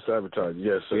definitely self-sabotaged.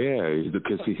 Yes, sir. Yeah,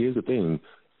 because see, here's the thing: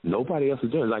 nobody else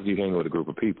is doing it. Like you hang with a group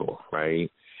of people, right?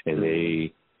 And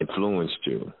they influenced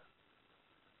you.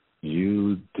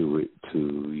 You do it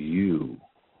to you.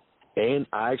 And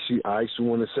I actually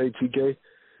want to say, TK,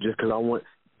 just because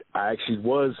I actually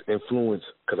was influenced,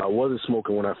 because I wasn't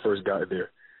smoking when I first got there.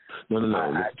 No.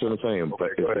 That's what I'm saying. But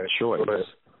it's a choice.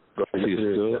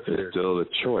 It's still a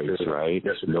choice, right?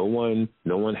 Yes, no one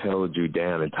held you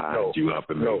down and tied you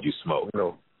up and made you smoke.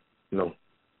 No.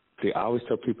 See, I always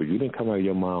tell people, you didn't come out of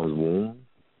your mom's womb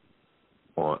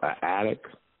on an addict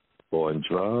or on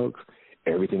drugs.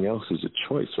 Everything else is a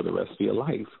choice for the rest of your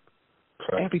life.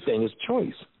 Correct. Everything is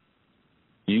choice.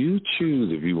 You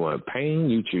choose if you want pain.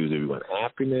 You choose if you want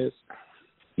happiness.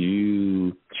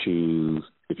 You choose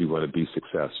if you want to be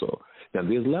successful. Now,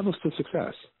 there's levels to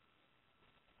success.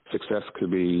 Success could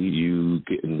be you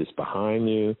getting this behind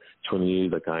you, 20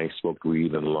 years, like I ain't smoked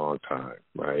weed in a long time,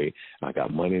 right? I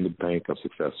got money in the bank, I'm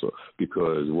successful.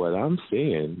 Because what I'm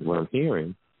seeing, what I'm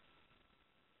hearing,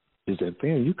 is that,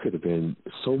 man, you could have been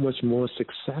so much more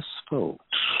successful.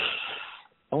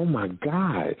 Oh, my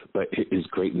God. But it is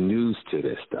great news to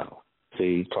this, though.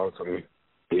 See, talk to me.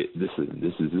 This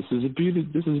is a beauty.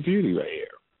 This is beauty right here.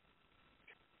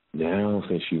 Now,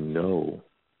 since you know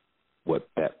what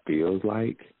that feels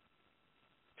like,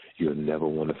 you'll never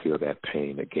want to feel that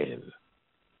pain again.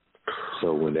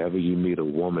 So whenever you meet a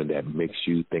woman that makes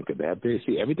you think of that bitch,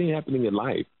 see, everything happening in your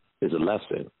life is a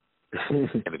lesson. And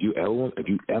if you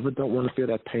ever don't want to feel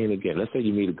that pain again, let's say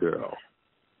you meet a girl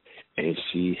and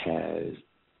she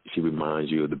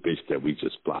reminds you of the bitch that we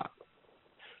just blocked.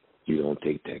 You don't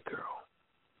date that girl.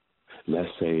 Let's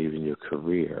say in your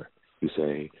career, you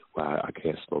say, well, I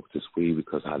can't smoke this weed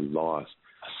because I lost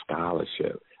a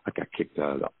scholarship. I got kicked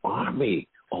out of the Army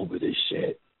over this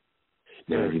shit.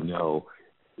 Now you know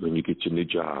when you get your new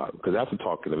job, because after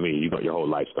talking to me, you know your whole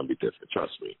life's going to be different,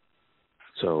 trust me.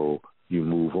 So you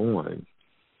move on,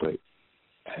 but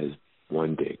as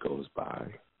one day goes by,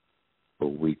 a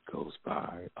week goes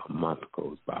by, a month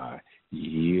goes by,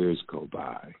 years go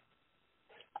by,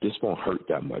 this won't hurt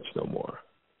that much no more.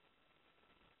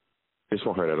 This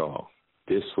won't hurt at all.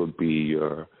 This will be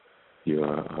your what's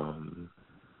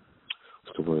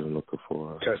the word I'm looking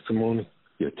for? Testimony.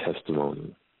 Your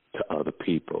testimony to other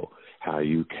people, how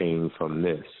you came from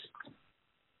this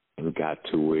and got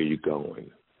to where you're going.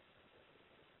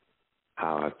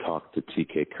 How I talked to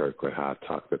T.K. Kirkland, how I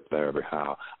talked to therapy,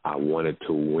 how I wanted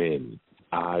to win.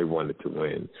 I wanted to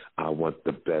win. I want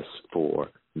the best for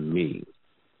me.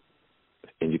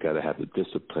 And you got to have the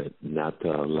discipline not to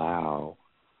allow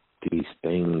these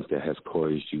things that has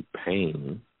caused you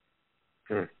pain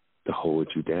to hold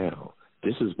you down.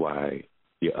 This is why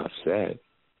you're upset.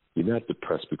 You're not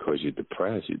depressed because you're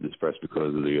depressed. You're depressed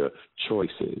because of your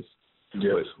choices.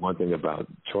 Yes. But one thing about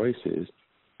choices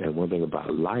and one thing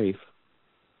about life,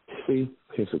 see,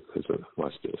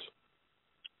 watch this.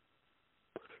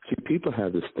 See, people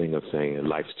have this thing of saying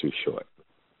life's too short.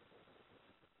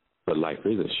 But life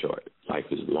isn't short. Life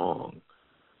is long.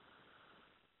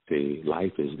 See,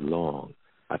 life is long.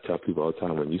 I tell people all the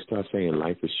time, when you start saying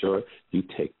life is short, you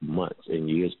take months and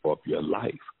years off your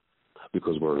life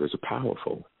because words are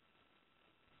powerful.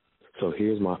 So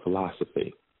here's my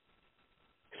philosophy.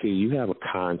 See, you have a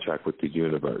contract with the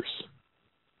universe,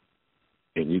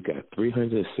 and you got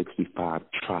 365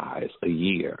 tries a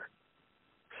year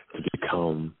to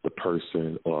become the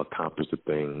person or accomplish the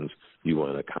things you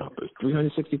want to accomplish.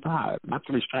 365, not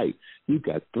 3 straight. You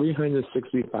got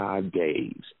 365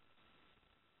 days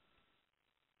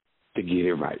to get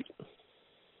it right.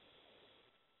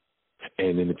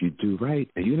 And then if you do right,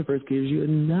 the universe gives you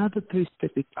another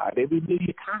 365. They renew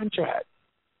your contract.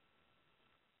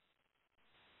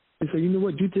 And so, you know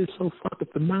what? You did so fucking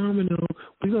phenomenal.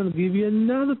 We're going to give you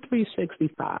another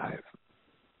 365.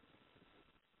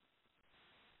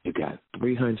 You got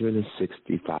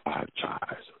 365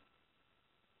 tries.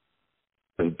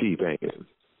 It's deep, ain't it?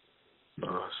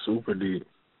 Super deep.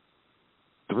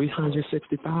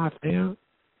 365, man.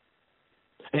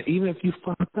 And even if you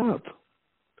fucked up,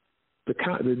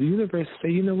 the universe say,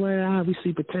 you know what, we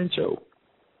see potential.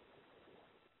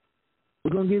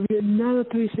 We're going to give you another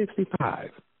 365.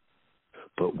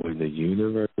 But when the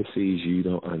universe sees you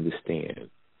don't understand,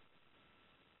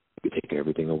 you take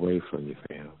everything away from you,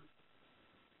 fam.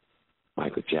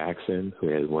 Michael Jackson, who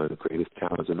had one of the greatest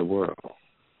talents in the world,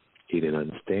 he didn't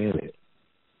understand it.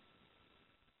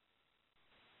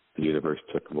 The universe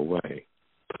took him away.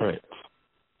 Prince,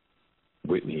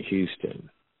 Whitney Houston.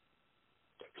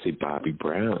 See, Bobby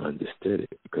Brown understood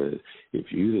it, because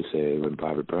if you'd have said when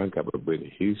Bobby Brown got with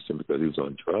Whitney Houston because he was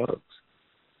on drugs,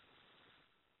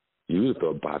 you would have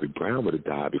thought Bobby Brown would have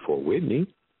died before Whitney.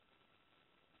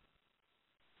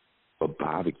 But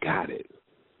Bobby got it.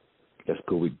 Let's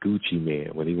go with Gucci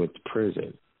Mane when he went to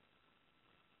prison.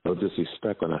 No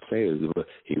disrespect when I say this, but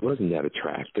he wasn't that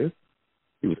attractive.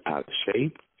 He was out of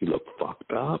shape. He looked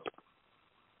fucked up.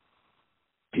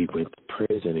 He went to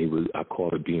prison. I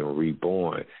call it being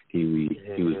reborn. He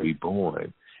was reborn.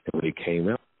 And when he came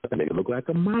out, that nigga looked like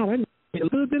a model. A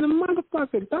little bit of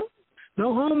motherfucker, though.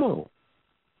 No homo.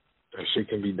 That shit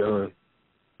can be done.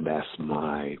 That's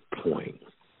my point.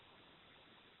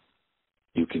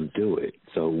 You can do it.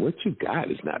 So what you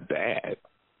got is not bad.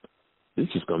 This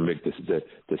is going to make this,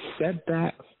 the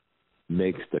setback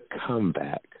makes the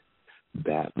comeback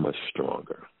that much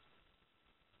stronger.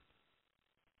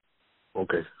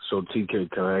 Okay. So,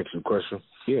 TK, can I ask you a question?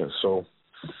 Yeah. So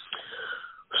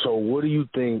what do you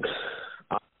think,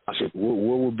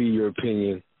 what would be your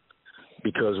opinion?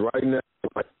 Because right now,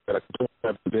 I don't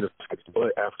have the benefits,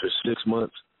 but after 6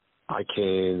 months, I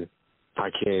can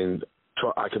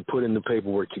put in the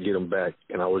paperwork to get them back.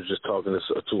 And I was just talking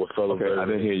to a fellow. Okay, I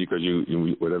didn't hear you because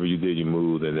you whatever you did, you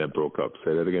moved and that broke up.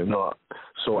 Say that again. No.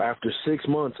 So after 6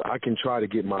 months, I can try to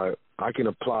get my I can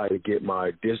apply to get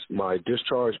my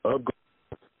discharge upgrade.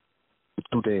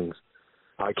 Two things.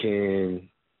 I can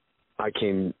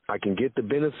get the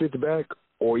benefits back,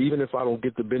 or even if I don't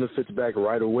get the benefits back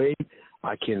right away,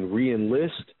 I can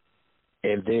re-enlist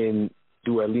and then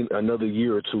do at least another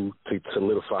year or two to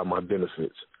solidify my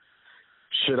benefits.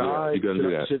 Should I? You're gonna do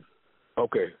that.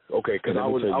 Okay. Because I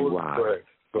was.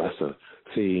 Go ahead.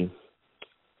 See,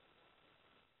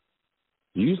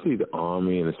 usually the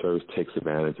Army and the service takes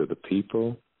advantage of the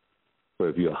people, but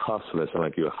if you're a hustler, it's not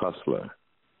like you're a hustler.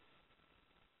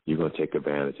 You're going to take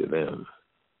advantage of them.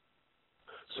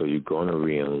 So you're going to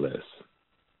re-enlist.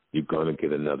 You're going to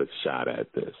get another shot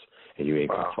at this, and you ain't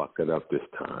going to fuck it up this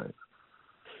time.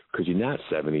 Because you're not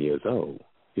 70 years old.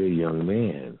 You're a young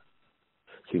man.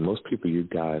 See, most people you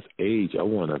guys' age, I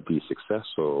want to be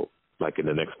successful like in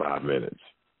the next 5 minutes.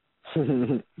 I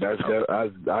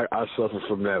suffer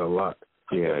from that a lot.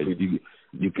 Yeah,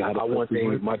 you got to. I want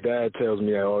things. My dad tells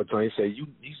me that all the time. He say you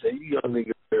young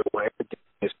niggas want everything.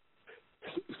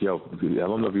 Yo, I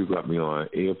don't know if you got me on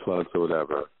earplugs or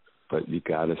whatever, but you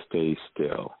got to stay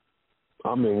still.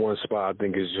 I'm in one spot. I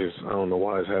think it's just, I don't know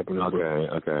why it's happening.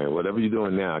 Okay. Whatever you're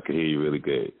doing now, I can hear you really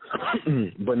good.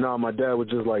 But no, my dad was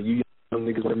just like, you young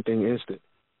niggas want everything instant.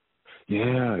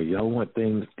 Yeah, y'all want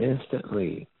things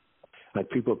instantly. Like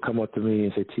people come up to me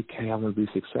and say, TK, I want to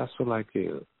be successful like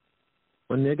you.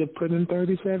 Well, nigga put in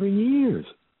 37 years.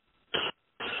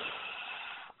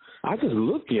 I just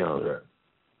look younger.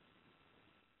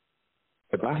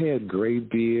 If I had gray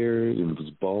beard and was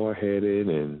bald-headed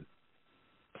and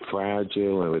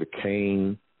fragile and with a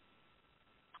cane,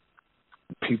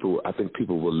 I think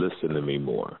people will listen to me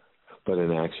more. But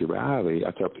in actuality,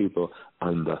 I tell people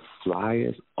I'm the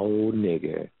flyest old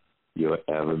nigga you'll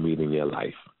ever meet in your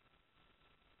life.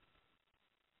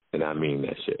 And I mean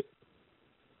that shit.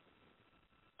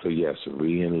 So yes,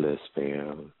 re-enlist,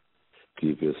 fam.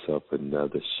 Give yourself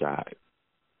another shot.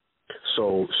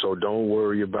 So don't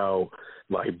worry about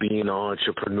like being an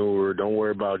entrepreneur. Don't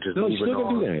worry about just moving on. You still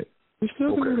can do that. You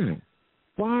still can do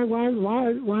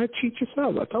that. Why cheat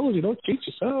yourself? I told you, don't cheat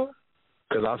yourself.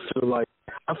 Because I feel like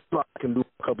I can do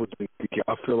a couple of things.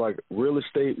 I feel like real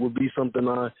estate would be something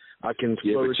I can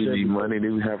flourish in. But you need money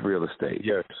to have real estate.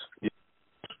 Yes.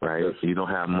 Right? Yes. You don't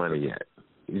have money yet.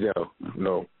 Yeah,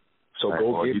 no. So right.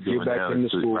 go get back into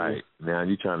school. Right. Now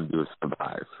you're trying to do is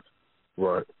survive.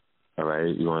 Right. All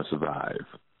right? You want to survive.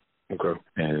 Okay.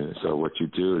 And so what you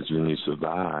do is when you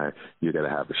survive, you got to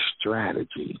have a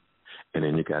strategy, and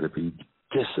then you got to be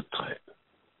disciplined.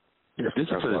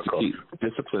 Discipline is the key.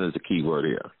 Discipline is the key word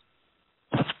here.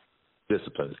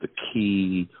 Discipline is the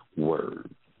key word.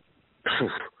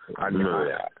 I know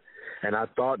that. And I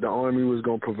thought the Army was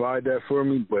going to provide that for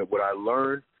me, but what I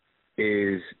learned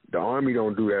is the Army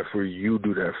don't do that for you. You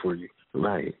do that for you.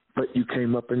 Right. But you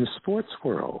came up in the sports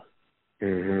world.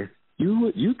 Mm-hmm.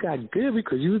 You got good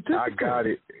because you was disciplined. I got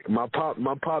it. My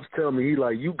pops tell me, he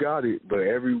like, you got it, but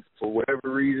for whatever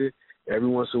reason, every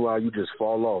once in a while you just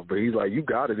fall off. But he's like, you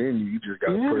got it in you. You just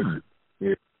got to push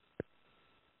it.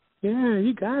 Yeah,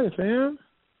 you got it, fam.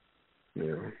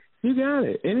 Yeah. You got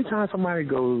it. Anytime somebody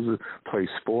goes to play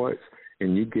sports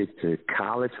and you get to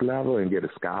college level and get a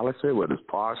scholarship, whether it's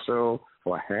partial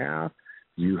or half,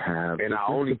 you have. And I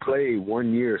only played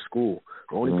 1 year of school.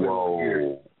 I only played 1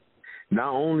 year.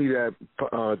 Not only that,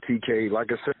 TK,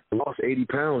 like I said, I lost 80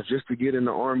 pounds just to get in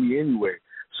the Army anyway.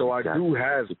 So I do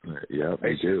have. Yeah,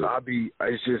 it's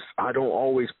just I don't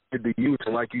always get the youth,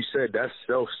 and like you said, that's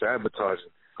self-sabotaging.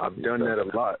 I've done that a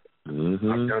lot.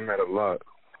 Mm-hmm. I've done that a lot.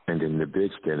 And then the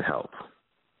bitch didn't help.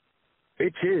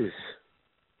 It is.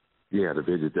 Yeah, the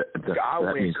bitch.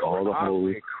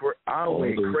 I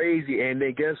went crazy, and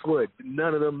then guess what?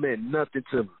 None of them meant nothing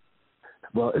to me.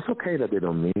 Well, it's okay that they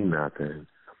don't mean nothing,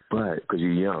 but because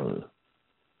you're young.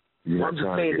 I'm just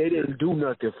saying they didn't do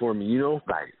nothing for me, you know?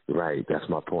 Right. That's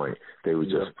my point. They were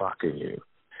just fucking you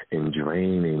and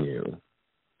draining you.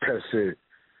 That's it.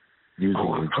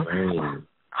 Using drain.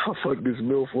 I fucked this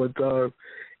MILF one time,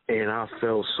 and I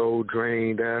felt so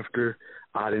drained after.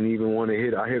 I didn't even want to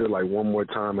hit her. I hit her like one more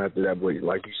time after that, but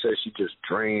like you said, she just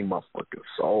drained my fucking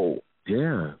soul.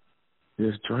 Yeah,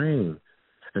 just drained.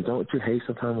 And don't you hate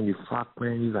sometimes when you fuck,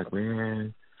 man? You're like,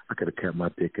 man, I could have kept my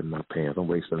dick in my pants. I'm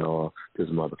wasting all this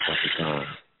motherfucking time.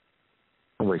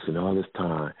 I'm wasting all this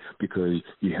time because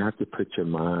you have to put your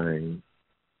mind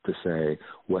to say,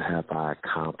 what have I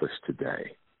accomplished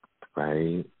today,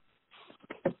 right?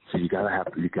 So you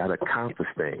gotta accomplish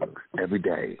things every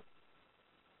day.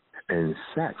 And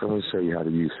sex, I'm going to show you how to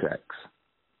use sex.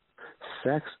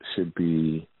 Sex should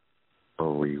be a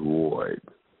reward.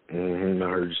 Mm-hmm. I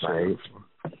heard you say.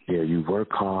 Yeah, you work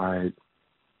hard,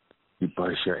 You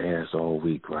bust your ass all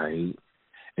week, right?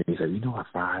 And he said, you know what,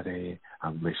 Friday,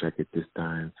 I'll make sure I get this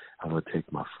done. I'm going to take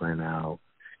my friend out,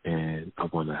 and I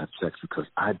want to have sex because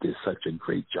I did such a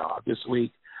great job this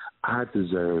week. I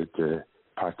deserve to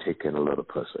partake in a little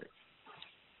pussy.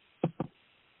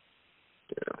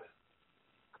 Yeah.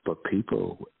 But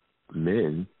people,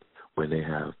 men, when they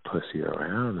have pussy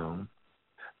around them,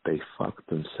 they fuck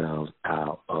themselves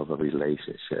out of a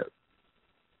relationship.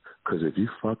 Because if you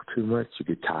fuck too much, you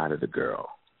get tired of the girl,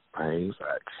 right?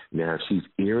 Now, if she's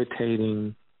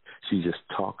irritating, she just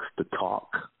talks the talk.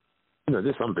 You know,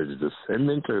 there's some bitches just send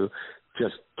them to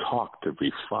just talk to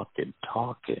be fucking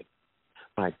talking.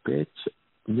 Like, bitch,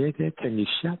 nigga, can you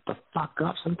shut the fuck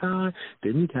up sometime?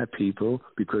 Then you have people,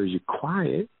 because you're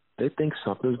quiet, they think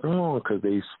something's wrong because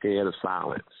they're scared of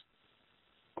silence.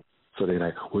 So they're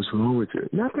like, what's wrong with you?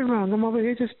 Nothing wrong. I'm over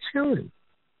here just chilling.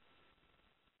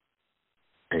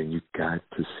 And you got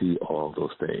to see all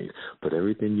those things. But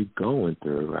everything you're going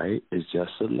through, right, is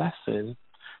just a lesson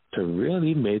to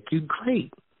really make you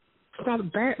great. It's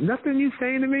not bad. Nothing you're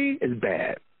saying to me is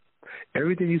bad.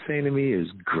 Everything you're saying to me is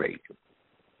great.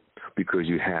 Because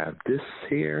you have this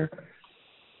here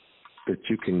that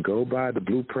you can go by, the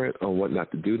blueprint on what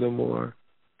not to do no more.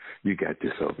 You got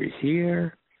this over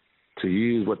here to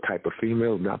use what type of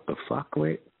female not to fuck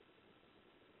with.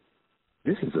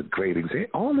 This is a great example.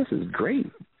 All this is great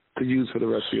to use for the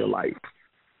rest of your life.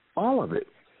 All of it.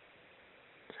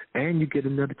 And you get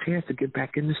another chance to get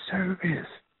back in the service,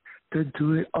 to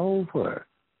do it over.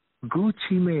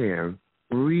 Gucci Man,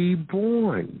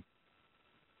 reborn.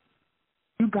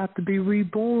 You about to be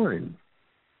reborn.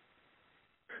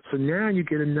 So now you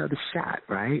get another shot,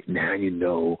 right? Now you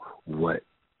know what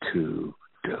to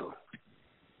do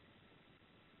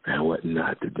and what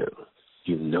not to do.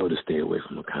 You know to stay away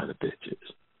from the kind of bitches.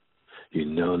 You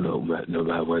know no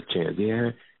matter what chance.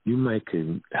 Yeah, you might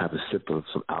can have a sip of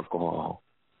some alcohol.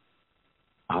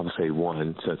 I would say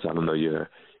one, since I don't know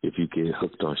if you get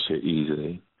hooked on shit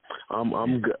easily.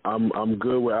 I'm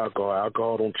good with alcohol.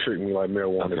 Alcohol don't trick me like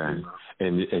marijuana. Okay.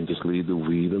 And just leave the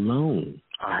weed alone.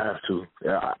 I have to.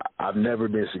 Yeah, I've never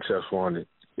been successful on it.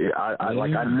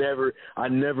 I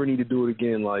never need to do it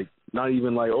again. Like, not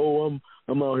even like, oh,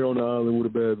 I'm out here on the island with a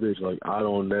bad bitch. Like, I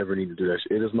don't never need to do that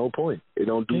shit. It is no point. It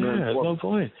don't do nothing. Yeah, no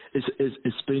point.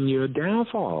 It's been your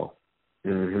downfall.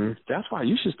 Mm-hmm. That's why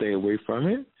you should stay away from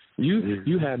it.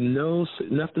 You have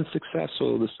nothing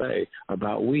successful to say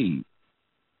about weed.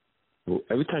 Well,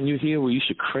 every time you hear, you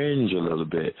should cringe a little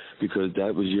bit because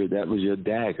that was your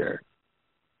dagger.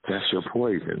 That's your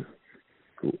poison.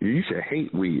 You should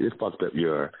hate weed. It fucked up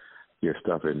your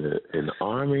stuff in the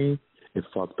Army. It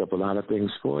fucked up a lot of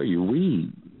things for you.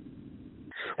 Weed.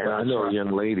 And I know a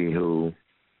young lady who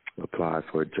applied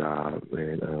for a job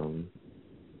and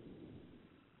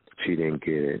she didn't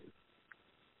get it.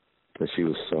 And she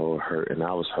was so hurt, and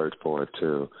I was hurt for her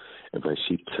too. But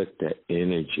she took that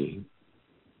energy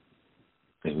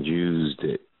and used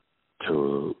it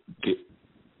to get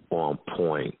on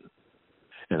point.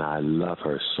 And I love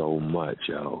her so much,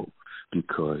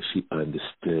 because she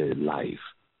understood life.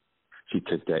 She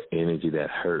took that energy, that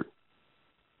hurt,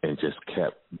 and just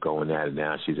kept going at it.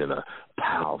 Now she's in a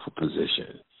powerful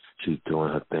position. She's doing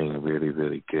her thing really,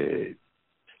 really good.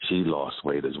 She lost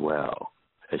weight as well.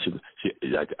 And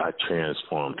I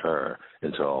transformed her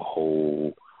into a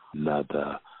whole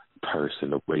nother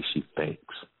person, the way she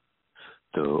thinks,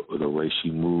 the way she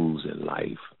moves in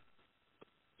life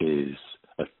is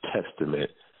a testament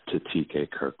to T.K.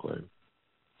 Kirkland.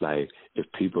 Like, if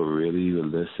people really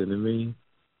would listen to me,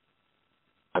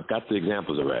 I've got the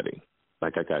examples already.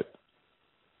 Like, I got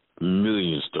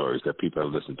million stories that people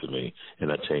have listened to me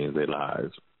and I changed their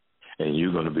lives. And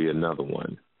you're going to be another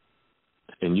one.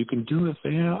 And you can do it,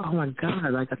 man. Oh, my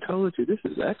God. Like I told you, this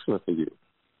is excellent for you.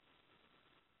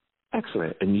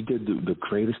 Excellent. And you did the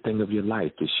greatest thing of your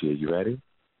life this year. You ready?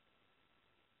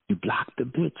 You blocked the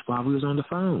bitch while we was on the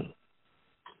phone.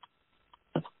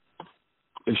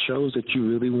 It shows that you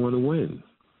really want to win.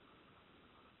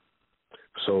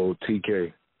 So,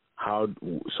 TK,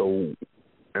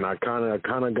 and I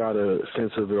kind of got a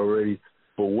sense of it already,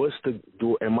 but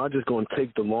am I just going to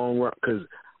take the long route? Because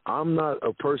I'm not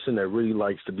a person that really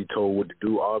likes to be told what to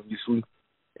do, obviously,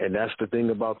 and that's the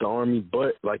thing about the Army.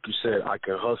 But like you said, I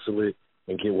can hustle it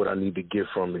and get what I need to get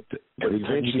from it. But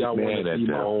eventually I want to be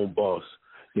my own boss.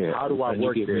 Yeah. How do I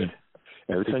work there?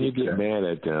 Every time you get mad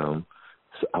at them,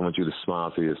 I want you to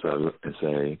smile to yourself and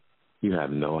say, you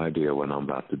have no idea what I'm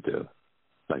about to do.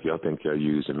 Like, y'all think you're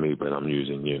using me, but I'm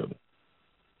using you.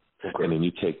 Okay. And then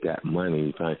you take that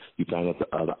money, you find out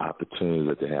the other opportunities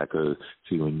that they have. Because,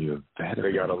 see, when you're a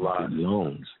veteran, they got a lot.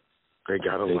 Loans. They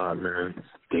got a lot, man.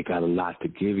 They got a lot to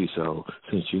give you. So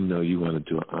since you know you want to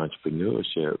do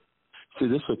entrepreneurship, see,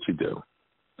 this is what you do.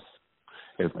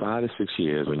 In 5 to 6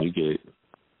 years, when you get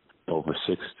over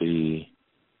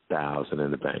 60,000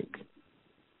 in the bank,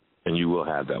 and you will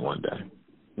have that one day.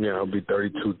 Yeah, I'll be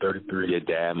 32, 33. Your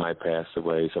dad might pass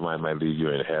away. Somebody might leave you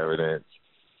an inheritance.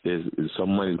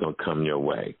 Some money's going to come your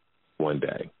way one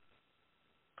day.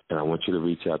 And I want you to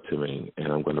reach out to me,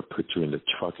 and I'm going to put you in the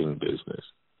trucking business.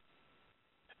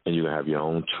 And you're going to have your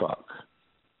own truck.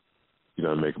 You're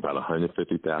going to make about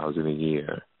 $150,000 a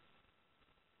year.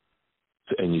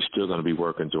 And you're still going to be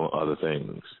working doing other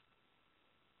things.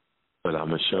 But I'm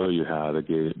going to show you how to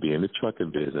be in the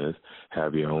trucking business,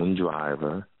 have your own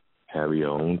driver, have your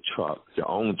own truck.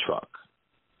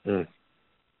 Mm.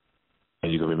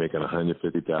 And you're going to be making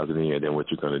 $150,000 a year. Then what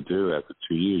you're going to do after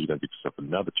 2 years, you're going to get yourself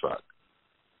another truck.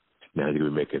 Now you're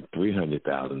going to be making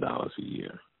 $300,000 a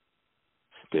year.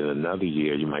 Then another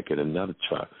year, you might get another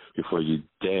truck. Before you're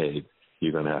dead,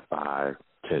 you're going to have 5,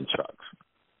 10 trucks,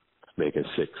 making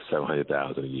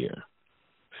 $600,000-$700,000 a year.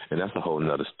 And that's a whole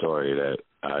nother story that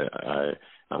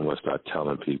I'm going to start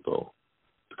telling people,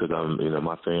 because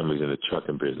my family's in the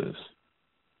trucking business.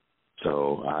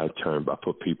 So I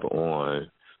put people on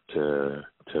to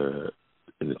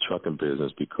in the trucking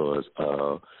business because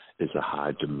it's a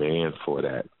high demand for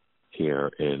that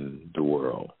here in the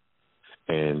world.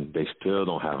 And they still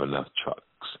don't have enough trucks.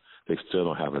 They still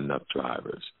don't have enough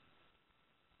drivers.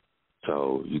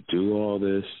 So you do all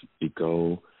this, you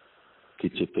go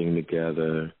get your thing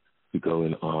together, you go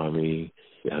in the Army,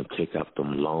 and take out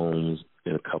them loans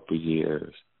in a couple of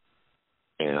years,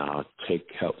 and I'll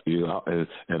help you out.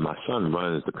 And my son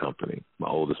runs the company, my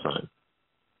oldest son.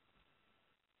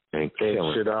 And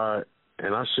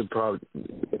I should probably,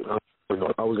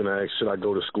 I was going to ask, should I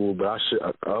go to school? But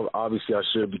obviously I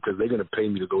should, because they're going to pay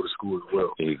me to go to school as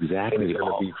well. Exactly. And it's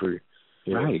going to be free.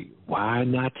 Yeah. Right. Why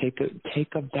not take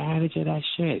advantage of that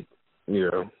shit?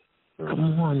 Yeah.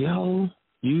 Come on, yo.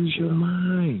 Use your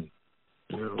mind.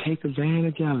 Yeah. Take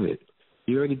advantage of it.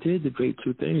 You already did the great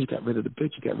two things. You got rid of the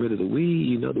bitch. You got rid of the weed.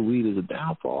 You know the weed is a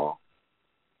downfall.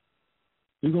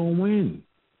 You're going to win.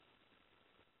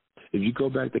 If you go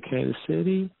back to Kansas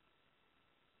City,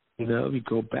 if you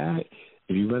go back,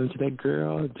 if you run into that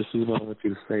girl, this is what I want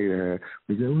you to say to her.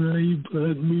 You go, why you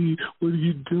bug me? What are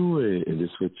you doing? And this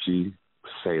is what you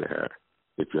say to her.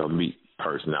 If you'll meet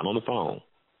person, not on the phone,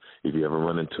 if you ever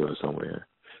run into her somewhere,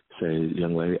 say,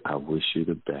 young lady, I wish you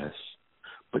the best,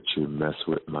 but you mess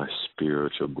with my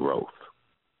spiritual growth.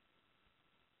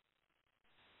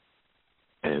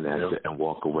 And that's it, and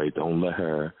walk away. Don't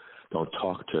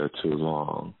talk to her too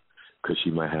long, because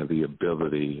she might have the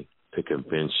ability to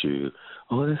convince you,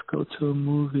 oh, let's go to a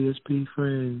movie, let's be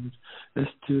friends,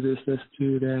 let's do this, let's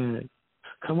do that.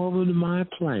 Come over to my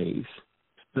place.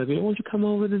 Like, why don't you come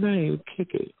over today and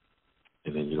kick it?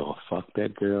 And then you're going to fuck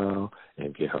that girl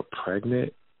and get her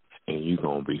pregnant, and you're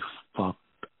going to be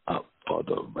fucked up for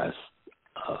the rest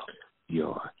of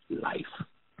your life.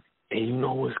 And you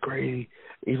know what's crazy?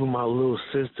 Even my little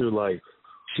sister,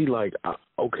 she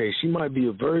might be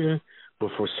a virgin, but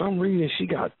for some reason she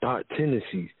got thought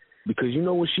tendencies. Because you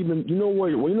know why she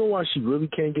really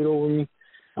can't get over me?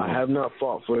 Mm-hmm. I have not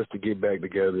fought for us to get back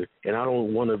together, and I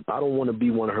don't want to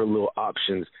be one of her little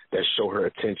options that show her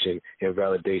attention and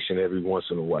validation every once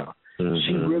in a while. Mm-hmm.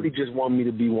 She really just want me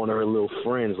to be one of her little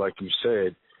friends, like you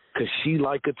said, because she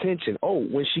like attention. Oh,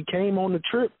 when she came on the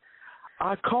trip,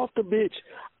 I caught the bitch.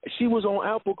 She was on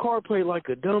Apple CarPlay like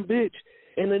a dumb bitch,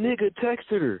 and the nigga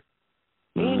texted her,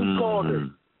 and he called her.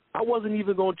 I wasn't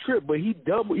even going to trip, but he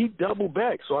doubled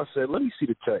back. So I said, let me see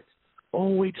the text. Oh,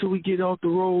 wait till we get off the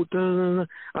road.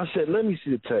 I said, let me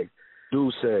see the text.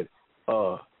 Dude said,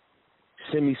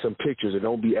 send me some pictures and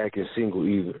don't be acting single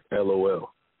either.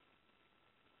 LOL.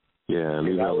 Yeah,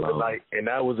 and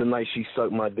that was the night she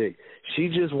sucked my dick. She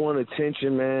just want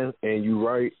attention, man, and you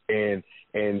right. And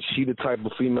she the type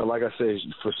of female, like I said,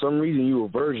 for some reason you a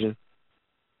virgin.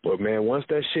 But, man, once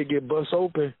that shit get bust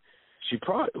open, she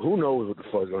probably, who knows what the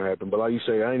fuck's going to happen. But like you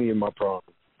say, I ain't even my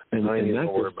problem. And not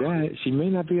just that, she may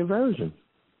not be a virgin.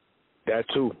 That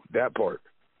too, that part.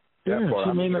 She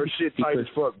may not be shit tight as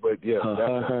fuck, but yeah.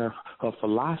 Her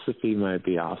philosophy might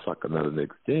be, I'll suck another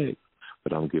nigga's dick,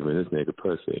 but I'm giving this nigga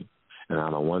pussy, and I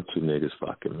don't want 2 niggas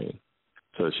fucking me.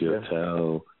 So she'll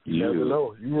tell you. You never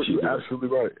know. You're absolutely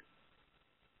right.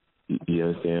 You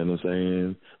understand what I'm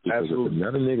saying? Because Absolutely. if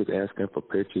another nigga's asking for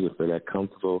pictures, if they're that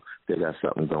comfortable, they got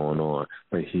something going on.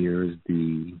 But here's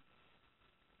the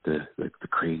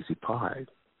crazy part.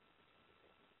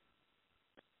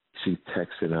 She's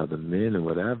texting other men or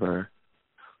whatever,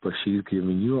 but she's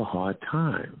giving you a hard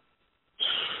time.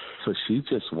 So she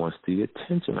just wants the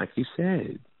attention, like you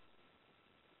said.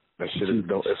 That shit is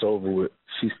don't. It's over with.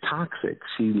 She's toxic.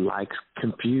 She likes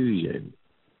confusion.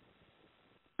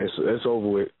 It's over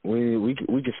with. We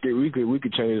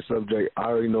could change the subject. I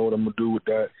already know what I'm gonna do with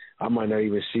that. I might not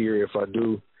even see her if I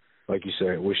do. Like you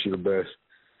said, wish you the best.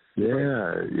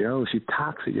 Yeah, yo, she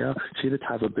toxic, yo. She the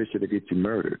type of bitch that'll get you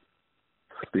murdered.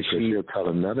 Because she'll tell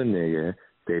another nigga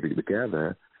they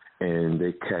together and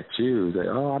they catch you. Like,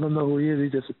 oh, I don't know who he is.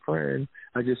 He's just a friend.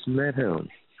 I just met him.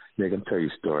 Nigga, I'm tell you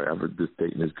a story. I was just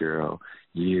dating this girl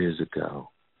years ago.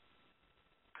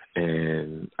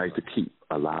 And I used to keep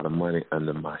a lot of money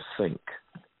under my sink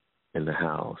in the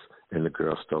house. And the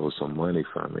girl stole some money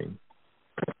from me.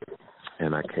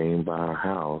 And I came by her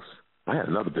house. I had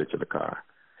another bitch in the car.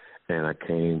 And I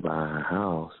came by her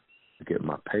house to get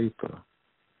my paper.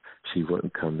 She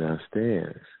wouldn't come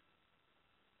downstairs.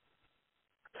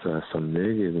 So some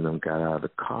niggas and them got out of the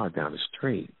car down the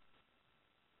street.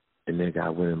 And then I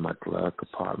went in my glove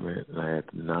compartment and I had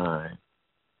the 9.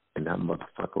 And that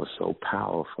motherfucker was so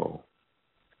powerful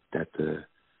that the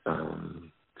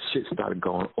shit started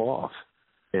going off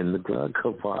in the glove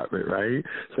compartment, right?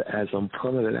 So as I'm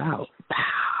pulling it out,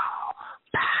 pow,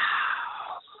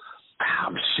 pow, pow,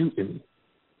 I'm shooting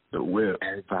the whip.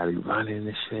 Everybody running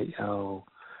and shit, yo.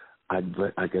 I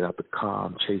get out the car,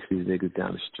 I'm chasing these niggas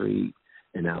down the street,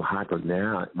 and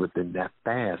now within that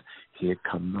fast, here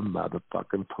come the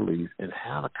motherfucking police and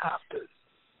helicopters.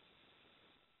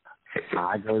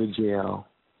 I go to jail,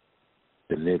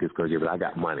 the niggas go to jail, but I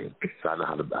got money, so I know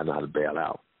how to bail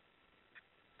out.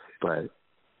 But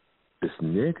this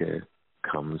nigga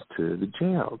comes to the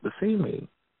jail to see me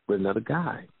with another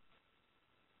guy.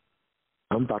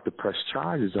 I'm about to press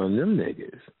charges on them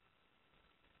niggas.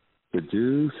 The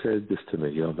dude said this to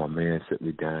me, yo, my man sent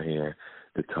me down here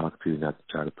to talk to you, not to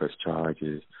try to press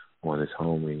charges on his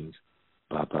homies,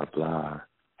 blah, blah, blah.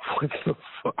 What the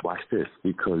fuck? Watch this,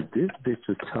 because this bitch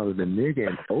was telling the nigga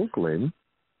in Oakland,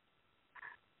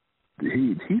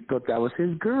 he thought that was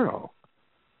his girl.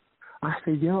 I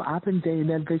said, yo, I've been dating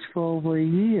that bitch for over a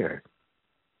year.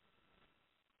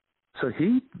 So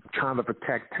he trying to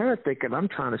protect her, thinking I'm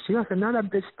trying to see her. I said, no,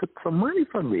 that bitch took some money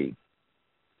from me.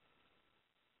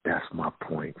 That's my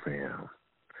point, fam.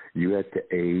 You at the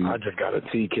age. I just got a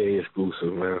TK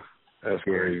exclusive, man. That's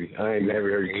crazy. I ain't never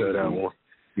heard you tell that one.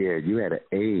 Yeah, you at an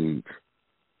age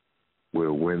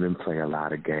where women play a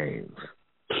lot of games.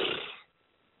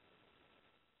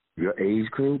 Your age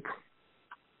group,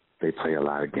 they play a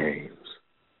lot of games.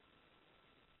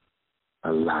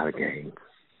 A lot of games.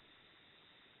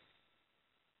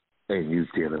 And you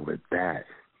dealing with that.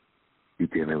 You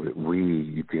dealing with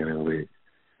weed. You dealing with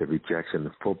the rejection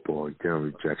of football. You dealing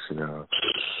with rejection of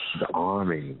the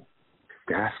Army.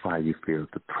 That's why you feel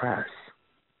depressed.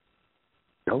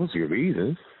 Those are your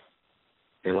reasons.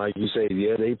 And like you say,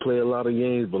 yeah, they play a lot of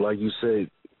games, but like you said,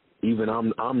 even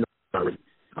I'm not ready.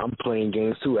 I'm playing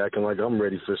games too, acting like I'm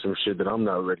ready for some shit that I'm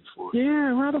not ready for.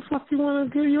 Yeah, why the fuck you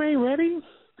want to do? You ain't ready.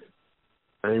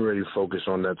 I ain't ready to focus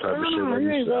on that type of shit. Like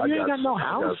you ain't got no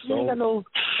house. You ain't got no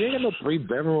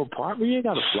 3-bedroom apartment. You ain't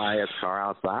got a fly ass car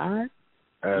outside.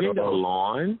 You ain't got a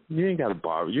lawn. You ain't got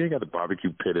a You ain't got a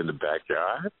barbecue pit in the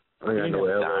backyard. I ain't got no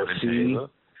LLC.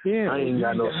 Yeah, I ain't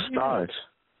got no stock.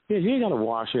 Yeah, you ain't got a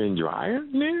washer and dryer,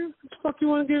 man. What the fuck you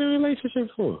want to get in a relationship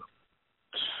for?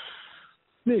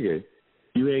 Nigga,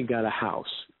 you ain't got a house.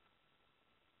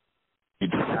 You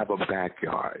just have a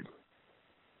backyard.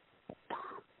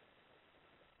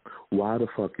 Why the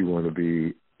fuck you want to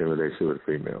be in a relationship with a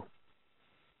female?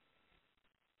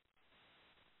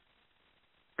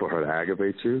 For her to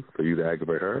aggravate you? For you to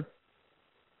aggravate her?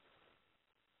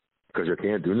 Because you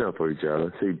can't do nothing for each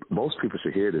other. See, most people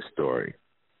should hear this story.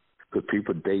 Because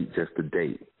people date just to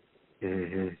date.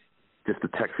 Mm-hmm. Just to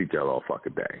text each other all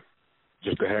fucking day.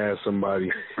 Just to have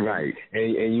somebody. Right.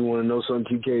 And you want to know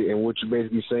something, TK? And what you're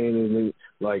basically saying is,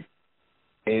 like,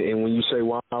 and when you say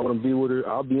why I want to be with her,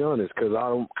 I'll be honest, because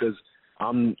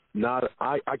I'm not,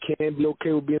 I can't be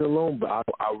okay with being alone, but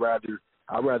I'd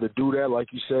rather do that, like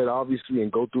you said, obviously,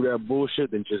 and go through that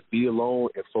bullshit than just be alone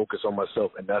and focus on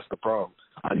myself, and that's the problem.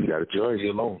 You got a choice. Be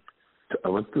alone. I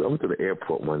went to the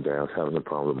airport one day. I was having a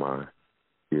problem with mine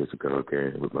years ago,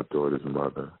 okay, with my daughter's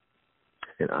mother.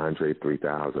 And Andre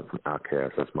 3000 from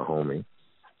Outkast, that's my homie.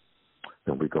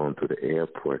 And we're going through the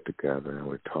airport together, and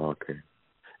we're talking.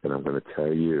 And I'm going to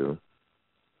tell you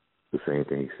the same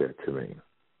thing he said to me.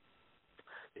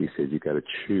 He said, you got to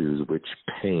choose which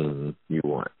pain you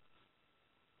want.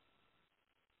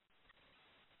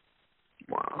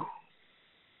 Wow.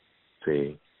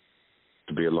 See,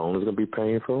 to be alone is going to be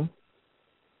painful,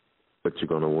 but you're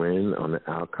going to win on the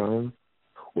outcome,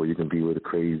 Or you can be with a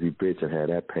crazy bitch and have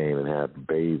that pain and have a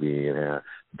baby and have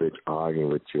a bitch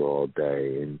arguing with you all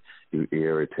day and you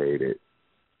irritated.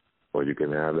 Or you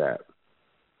can have that.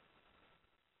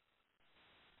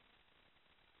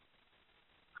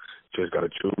 Just gotta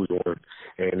choose one,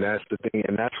 and that's the thing,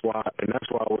 and that's why I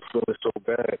was feeling so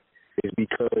bad, is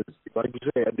because, like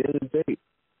you said, at the end of the day,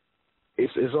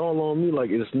 it's all on me.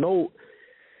 Like it's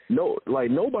like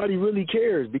nobody really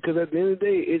cares, because at the end of the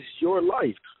day, it's your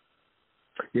life.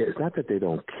 Yeah, it's not that they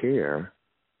don't care.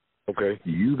 Okay,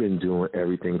 you've been doing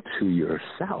everything to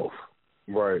yourself,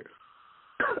 right,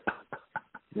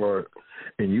 right,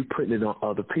 and you putting it on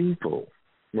other people,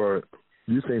 right.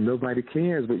 You say nobody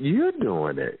cares, but you're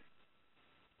doing it.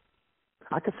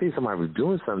 I could see somebody was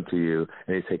doing something to you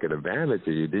and they taking advantage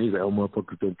of you. Then you say, oh,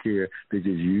 motherfuckers don't care. They're just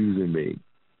using me.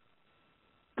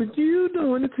 But you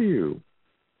doing it to you.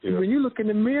 Yeah. When you look in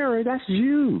the mirror, that's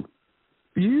you.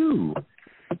 You.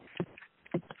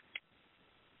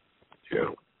 Yeah.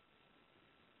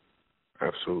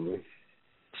 Absolutely.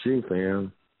 See,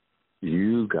 fam,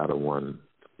 you got to win.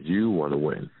 You want to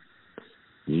win.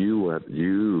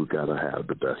 You got to have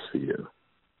the best for you.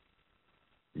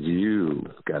 You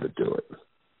got to do it.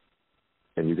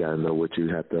 And you got to know what you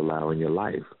have to allow in your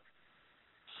life.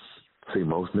 See,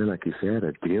 most men, like you said,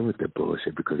 are dealing with their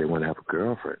bullshit because they want to have a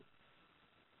girlfriend.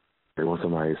 They want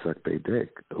somebody to suck their dick.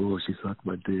 Oh, she sucked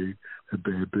my dick. That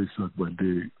bad bitch sucked my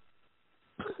dick.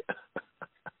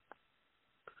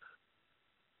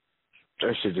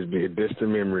 That should just be a distant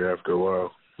memory after a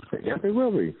while. Yeah, it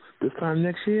will be. This time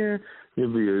next year,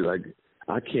 you'll be like,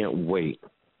 I can't wait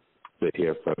to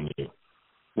hear from you.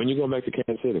 When you going back to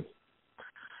Kansas City?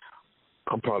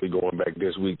 I'm probably going back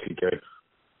this week, TK.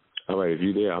 All right, if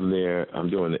you're there, I'm there. I'm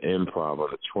doing the Improv on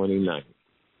the 29th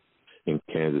in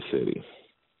Kansas City.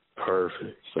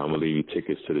 Perfect. So I'm going to leave you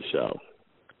tickets to the show.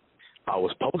 I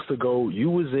was supposed to go. You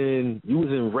was in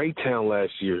Raytown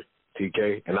last year,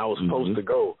 TK, and I was supposed to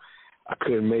go. I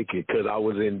couldn't make it because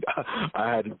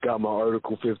I had got my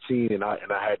Article 15 and I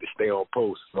had to stay on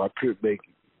post, so I couldn't make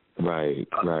it. Right.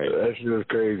 That shit was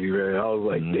crazy, man. I was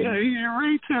like, yeah, he's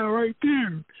in Raytown right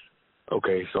there.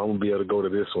 Okay, so I'm going to be able to go to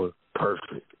this one.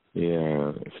 Perfect.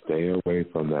 Yeah, stay away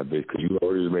from that bitch because you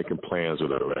already making plans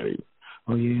with her already.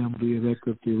 Oh, yeah, I'm being back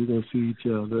up there. We're going to see each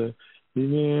other.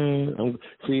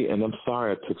 Yeah. And I'm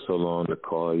sorry it took so long to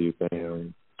call you,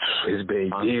 fam. It's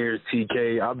been years,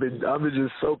 TK. I've been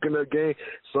just soaking the game.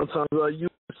 Sometimes I use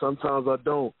it, sometimes I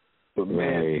don't. But,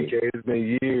 man, TK, it's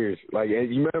been years. Like,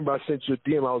 and you remember I sent you a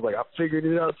DM. I was like, I figured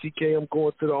it out, TK. I'm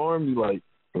going to the Army. Like,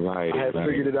 I had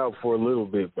figured it out for a little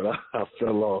bit, but I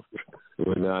fell off.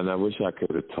 Well, no, and I wish I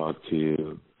could have talked to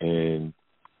you. And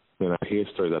when I hear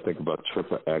stories, I think about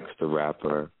Triple X, the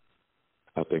rapper.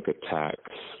 I think of Tax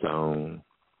Stone,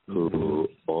 who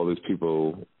all these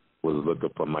people was looking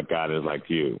for my guidance like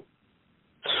you.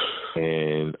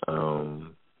 And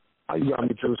you got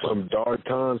me through some dark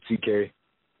times, TK.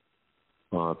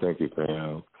 Oh, thank you,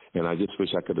 fam. And I just wish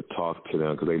I could have talked to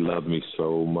them because they love me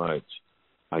so much.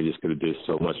 I just could have did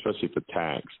so much, especially for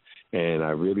Tax. And I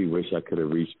really wish I could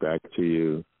have reached back to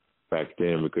you back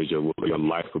then because your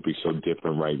life would be so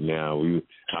different right now.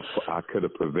 I could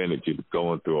have prevented you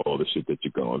going through all the shit that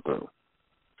you're going through.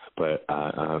 But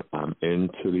I'm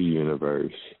into the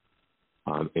universe.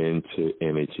 I'm into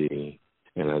energy,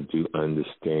 and I do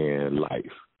understand life.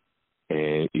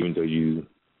 And even though you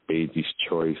made these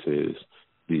choices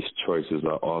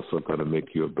are also going to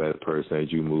make you a better person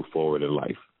as you move forward in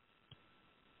life.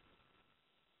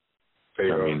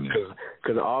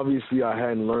 Because obviously I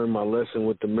hadn't learned my lesson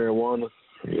with the marijuana.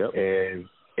 Yep.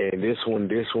 And this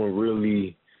one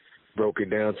really broke it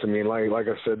down to me. And like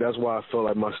I said, that's why I felt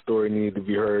like my story needed to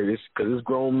be heard. It's because it's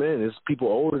grown men. It's people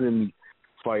older than me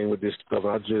fighting with this stuff.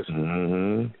 I just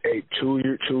hey, choose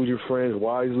your friends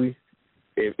wisely.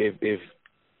 If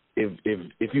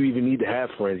you even need to have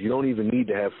friends, you don't even need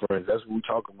to have friends. That's what we're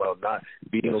talking about. Not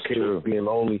being okay with being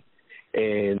lonely.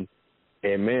 And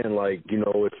man, like, you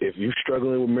know, if you're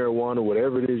struggling with marijuana,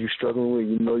 whatever it is you're struggling with,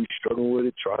 you know you're struggling with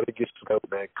it, try to get some help,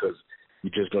 man, because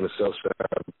you're just going to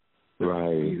self-sabotage.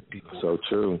 Right. So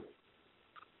true.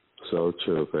 So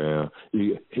true, fam.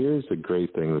 Here's the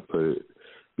great thing to put it,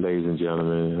 ladies and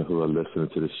gentlemen who are listening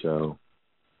to the show.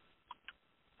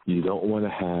 You don't want to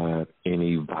have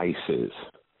any vices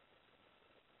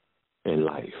in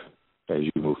life as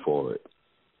you move forward.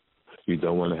 You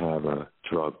don't want to have a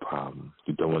drug problem.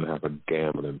 You don't want to have a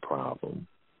gambling problem.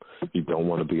 You don't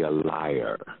want to be a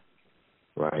liar,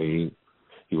 right?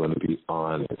 You want to be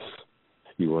honest.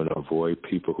 You want to avoid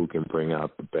people who can bring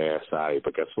out the bad side.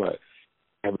 But guess what?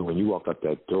 When you walk out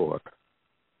that door,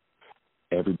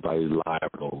 everybody's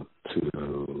liable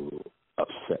to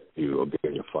upset you or get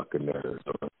on your fucking nerves,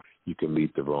 or you can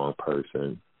meet the wrong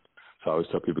person. So I always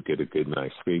tell people, get a good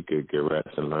night's sleep, get good rest,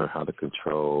 and learn how to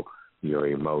control your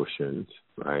emotions,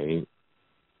 right?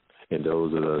 And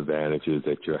those are the advantages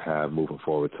that you'll have moving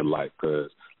forward to life,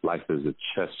 because life is a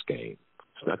chess game.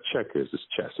 It's not checkers, it's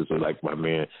chess. It's like my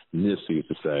man Nipsey used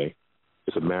to say,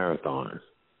 it's a marathon.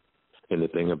 And the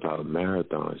thing about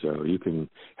marathons, you can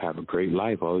have a great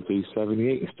life all the way to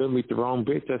 78 and still meet the wrong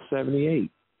bitch at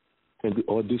 78,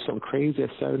 or do something crazy at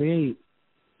 78.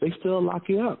 They still lock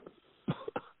you up.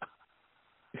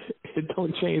 It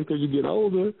don't change because you get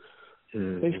older.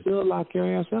 Mm-hmm. They still lock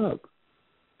your ass up.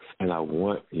 And I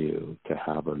want you to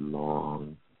have a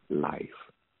long life.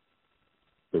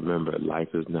 Remember, life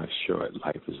is not short.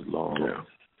 Life is long. Yeah.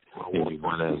 And you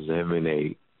want to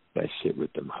eliminate that shit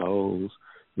with them hoes.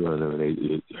 You want to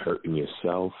eliminate hurting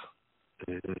yourself.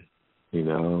 Mm-hmm. You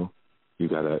know, you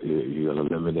gotta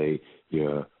eliminate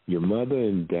your mother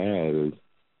and dad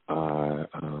are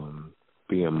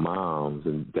being moms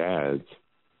and dads,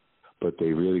 but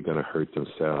they really gonna hurt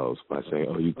themselves by saying,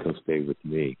 "Oh, you come stay with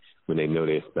me," when they know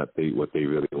that's not what they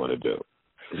really want to do.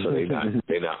 So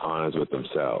they're not honest with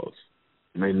themselves.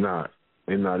 They're not.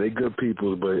 They're good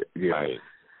people, but yeah. Right.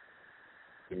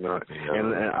 Not.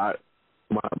 And I,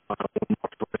 my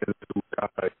friend who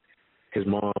died, his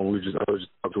mom. I was just talking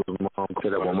to his mom. Say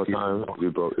that one more time.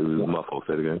 It was muffled.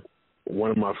 Say it again.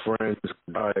 One of my friends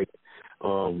died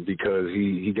because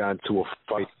he got into a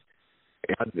fight.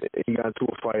 He got into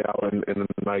a fight out in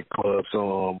a nightclub.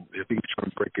 So I think he was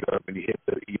trying to break it up, and he hit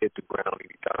the ground and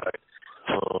he died.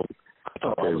 I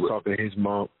was talking to his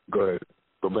mom. Go ahead.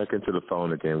 Go back into the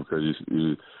phone again, because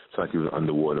you it's like you was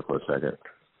underwater for a second.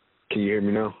 Can you hear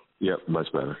me now? Yep,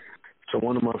 much better. So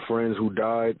one of my friends who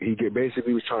died, he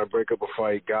basically was trying to break up a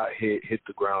fight, got hit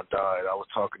the ground, died. I was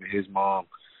talking to his mom.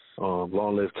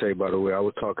 Long live Tay, by the way. I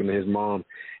was talking to his mom,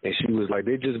 and she was like,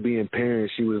 they're just being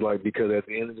parents. She was like, because at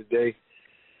the end of the day,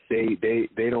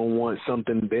 they don't want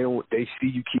something. They see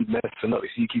you keep messing up. They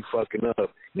see you keep fucking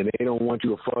up, and they don't want you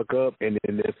to fuck up, and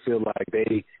then they feel like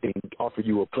they can offer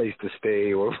you a place to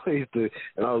stay or a place to.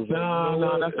 And I was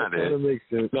no, that's not it. That makes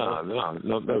sense. No,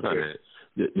 that's not it.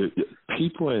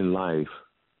 People in life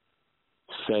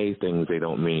say things they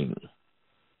don't mean.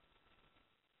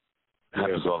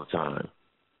 Happens all the time.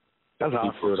 That's how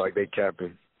I feel like they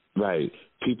capping. Right.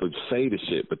 People say the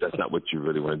shit, but that's not what you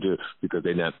really want to do, because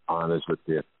they're not honest with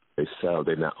themselves.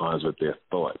 They're not honest with their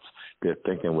thoughts. They're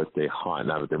thinking with their heart,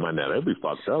 not with their mind. Now, they'll be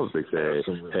fucked up. They say,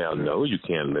 hell no, you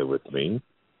can't live with me.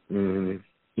 Mm-hmm.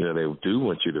 You know, they do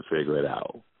want you to figure it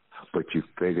out, but you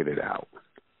figured it out.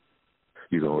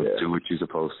 You're going to do what you're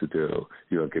supposed to do.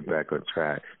 You're going to get back on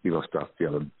track. You're going to start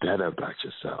feeling better about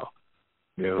yourself.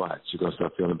 Yeah. Watch. You're going to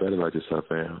start feeling better about yourself,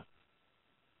 man.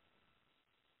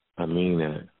 I mean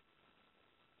that.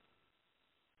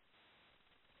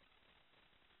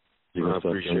 You're going to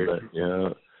start feeling better.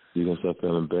 Yeah. You're going to start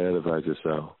feeling bad about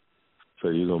yourself. So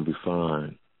you're going to be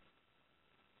fine.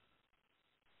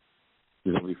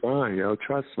 You're going to be fine, yo.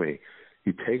 Trust me.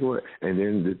 You take it, and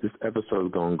then this episode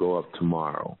is going to go up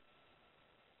tomorrow.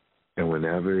 And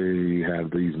whenever you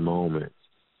have these moments,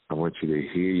 I want you to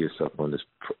hear yourself on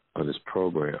this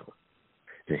program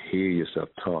and hear yourself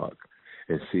talk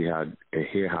and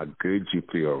hear how good you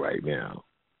feel right now.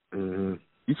 Mm-hmm.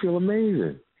 You feel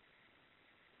amazing.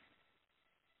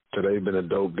 Today's been a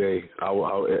dope day. I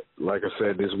like I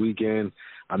said, this weekend,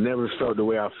 I never felt the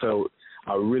way I felt.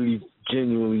 I really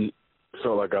genuinely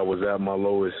felt like I was at my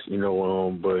lowest,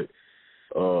 but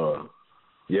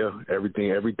yeah,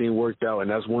 everything worked out, and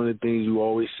that's one of the things you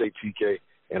always say, TK,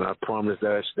 and I promise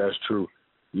that's true.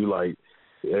 You like,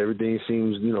 everything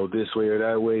seems, this way or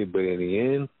that way, but in the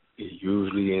end, it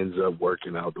usually ends up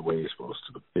working out the way it's supposed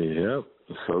to. Yep,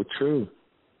 it's so true.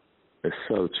 It's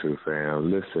so true,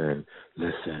 fam. Listen,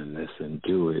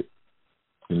 do it.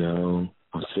 I'm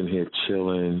sitting here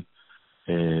chilling,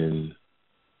 and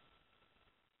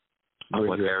I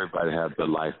want everybody to have the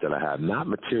life that I have, not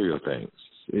material things.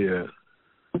 Yeah.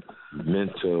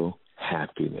 Mental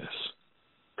happiness.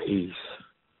 Peace.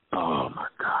 Oh, my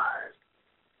God.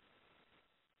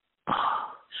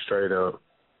 Straight up.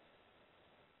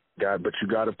 God, but you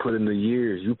got to put in the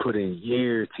years. You put in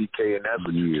years, TK, and that's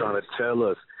what you're trying to tell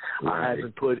us. Right.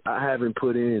 I haven't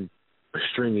put in a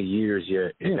string of years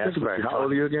yet. And that's right. How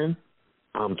old are you again?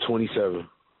 I'm 27.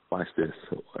 Watch this.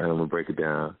 And I'm going to break it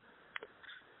down.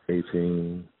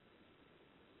 18.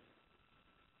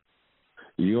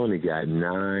 You only got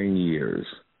 9 years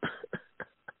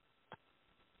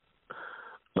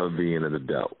of being an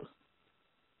adult.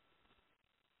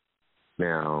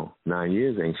 Now, 9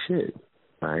 years ain't shit,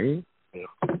 right?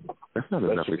 That's not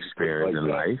enough experience in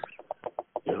life.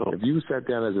 If you sat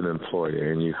down as an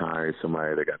employer and you hired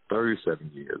somebody that got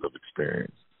 37 years of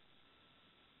experience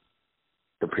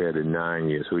compared to 9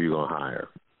 years, who are you going to hire?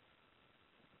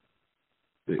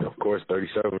 Of course,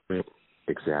 37.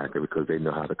 Exactly, because they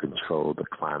know how to control the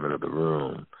climate of the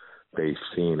room. They've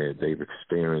seen it. They've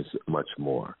experienced much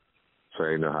more. So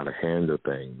they know how to handle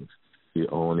things.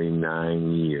 You're only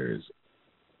 9 years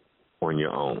on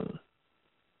your own.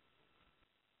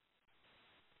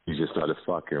 You just started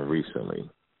fucking recently.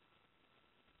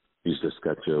 You just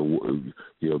got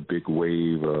your big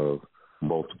wave of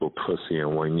multiple pussy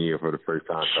in 1 year for the first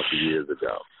time a couple of years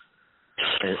ago.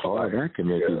 And all that can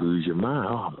make you lose your mind.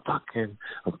 Oh, I'm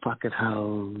fucking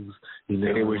hoes. You know,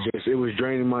 and it was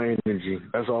draining my energy.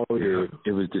 That's all it is.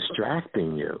 It was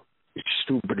distracting you. It's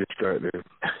stupid distracting.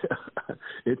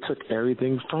 It took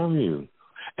everything from you.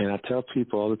 And I tell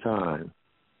people all the time,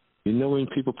 you know when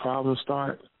people problems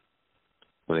start?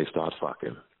 When they start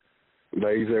fucking.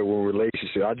 Like you said, when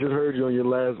relationship. I just heard you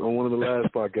on one of the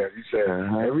last podcasts. You said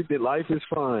everything, life is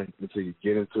fine until you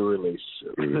get into a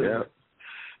relationship. Yeah.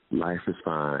 Life is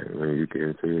fine when you get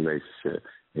into a relationship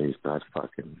and you start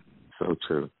fucking. So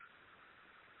true.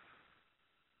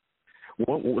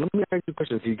 Let me ask you a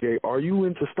question, TK. Are you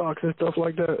into stocks and stuff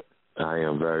like that? I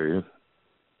am very.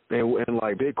 And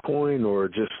like Bitcoin or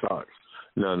just stocks?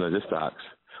 No, just stocks.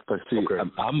 But see, okay.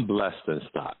 I'm blessed in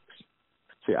stocks.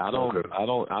 See, I don't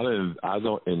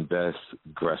invest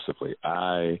aggressively.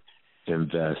 I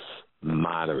invest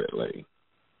moderately.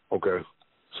 Okay.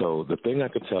 So the thing I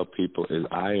could tell people is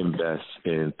I invest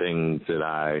in things that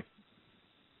I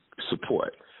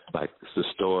support, like the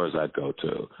stores I go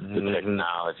to, the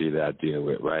technology that I deal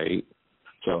with, right?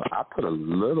 So I put a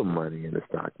little money in the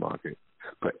stock market,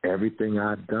 but everything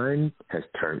I've done has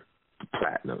turned to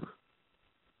platinum.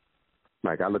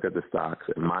 Like, I look at the stocks,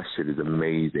 and my shit is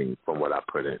amazing from what I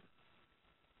put in.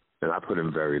 And I put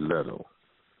in very little.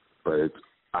 But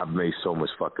I've made so much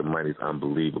fucking money, it's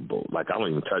unbelievable. Like, I don't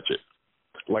even touch it.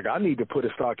 Like, I need to put a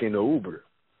stock into Uber,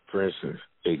 for instance.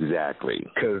 Exactly.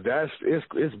 Because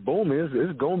it's booming.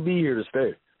 It's going to be here to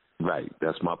stay. Right.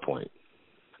 That's my point.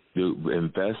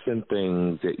 Invest in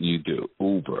things that you do.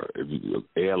 Uber,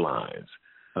 airlines,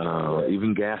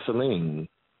 even gasoline.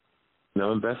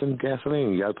 No, invest in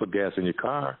gasoline. You got to put gas in your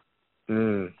car.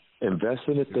 Invest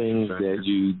in the things that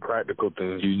you... Practical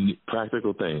things.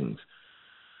 Practical things.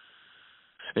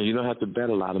 And you don't have to bet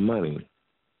a lot of money.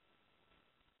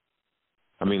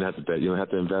 I mean, not to bet. You don't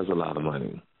have to invest a lot of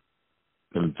money.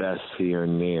 Invest here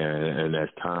and there, and as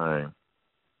time,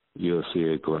 you'll see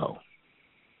it grow.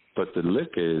 But the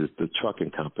lick is the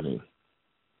trucking company.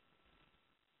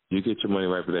 You get your money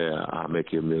right there, I'll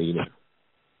make you a millionaire.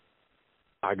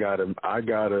 I'm gonna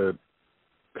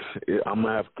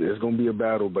have to, it's gonna be a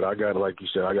battle, but I gotta, like you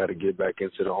said, I gotta get back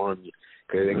into the Army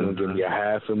because they're gonna give me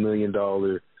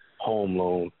 $500,000 home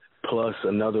loan plus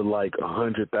another like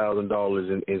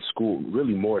 $100,000 in school,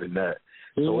 really more than that.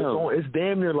 So it's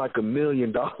damn near like $1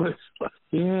 million.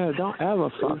 Yeah, don't ever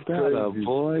fuck that up,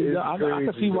 boy. I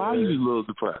can see why you're a little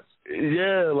depressed.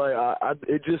 Yeah, like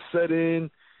it just set in,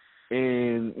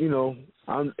 and you know,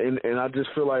 I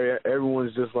just feel like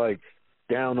everyone's just like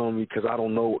down on me because I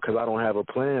don't have a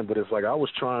plan. But it's like I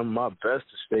was trying my best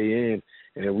to stay in,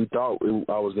 and we thought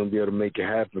I was gonna be able to make it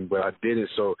happen, but I didn't.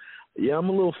 So yeah, I'm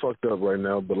a little fucked up right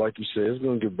now. But like you said, it's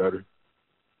gonna get better.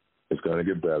 It's gonna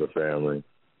get better, family.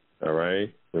 All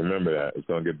right, remember that it's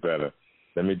gonna get better.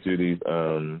 Let me do these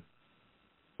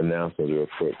announcements real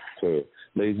quick too.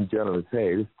 Ladies and gentlemen,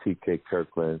 hey, this is TK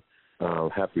Kirkland.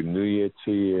 Happy New Year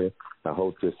to you. I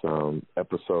hope this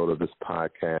episode of this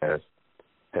podcast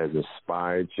has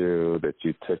inspired you, that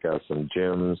you took out some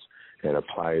gems and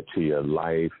apply it to your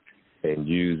life and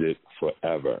use it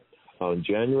forever. On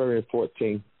January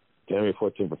 14th or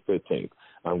 15th,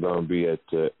 I'm going to be at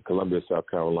Columbia, South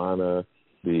Carolina.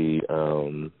 I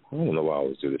don't know why I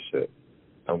always do this shit.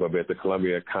 I'm going to be at the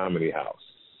Columbia Comedy House.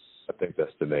 I think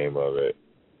that's the name of it.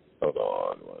 Hold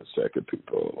on 1 second,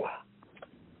 people.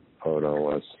 Hold on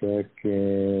 1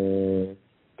 second.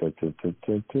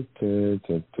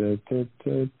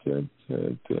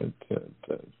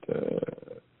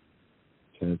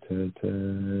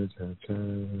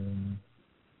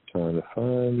 Trying to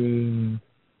find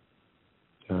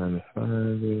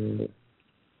it.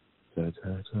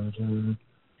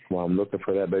 While I'm looking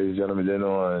for that, ladies and gentlemen, then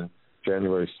on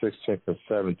January 16th and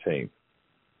 17th,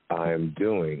 I am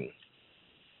doing,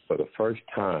 for the first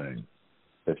time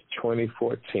since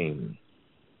 2014,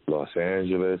 Los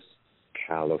Angeles,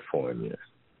 California.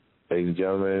 Ladies and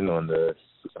gentlemen, on the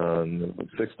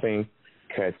 16th,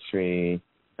 catch me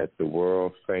at the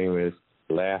world-famous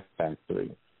Laugh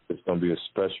Factory. It's going to be a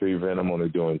special special event. I'm only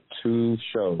doing 2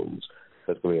 shows.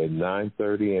 That's going to be at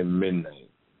 9:30 and midnight.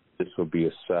 This will be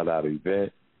a sellout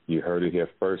event. You heard it here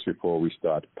first before we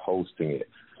start posting it.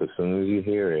 So as soon as you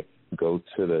hear it, go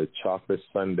to the Chocolate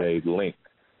Sunday link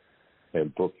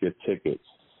and book your tickets,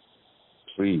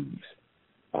 please.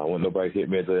 I don't want nobody to hit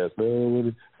me at the last,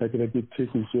 how can I get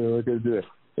tickets, Joe? I got to do it.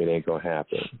 It ain't going to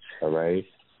happen, all right?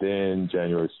 Then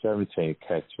January 17th,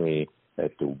 catch me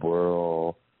at the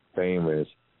world-famous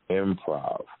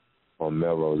Improv on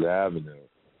Melrose Avenue,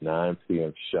 9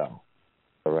 p.m. show,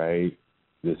 all right?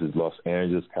 This is Los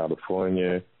Angeles,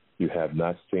 California. You have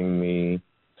not seen me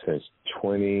since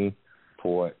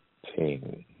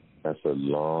 2014. That's a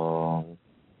long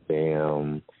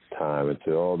damn time. And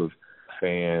to all the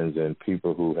fans and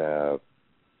people who have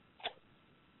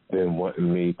been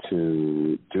wanting me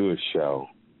to do a show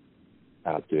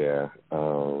out there,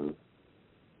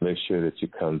 make sure that you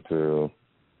come through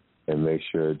and make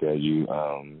sure that you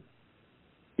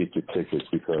get your tickets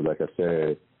because, like I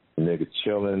said, the nigga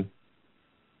chilling.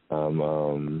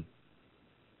 I'm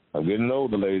getting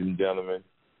older, ladies and gentlemen.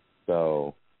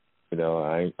 So, you know,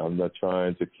 I'm not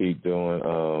trying to keep doing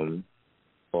all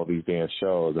these damn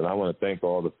shows. And I want to thank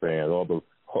all the fans, all those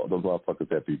motherfuckers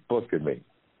that be booking me.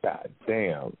 God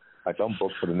damn. Like, I'm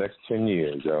booked for the next 10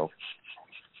 years, yo.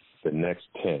 The next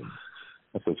 10.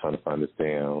 I'm still trying to find this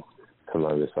damn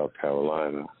Columbia, South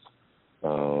Carolina.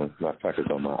 My fact is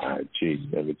on my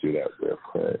IG. Let me do that real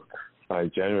quick. All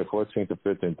right, January 14th to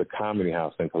 15th, the Comedy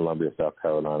House in Columbia, South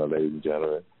Carolina, ladies and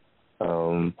gentlemen.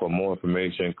 For more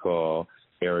information, call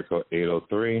area code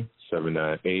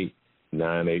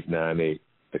 803-798-9898.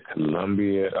 The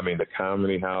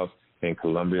Comedy House in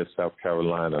Columbia, South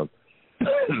Carolina,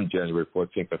 January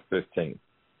 14th and 15th.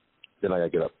 Then I got to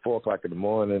get up 4 o'clock in the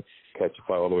morning, catch a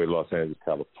flight all the way to Los Angeles,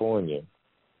 California,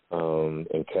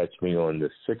 and catch me on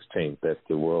the 16th. That's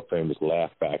the world-famous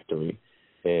Laugh Factory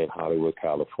in Hollywood,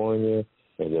 California.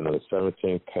 And then on the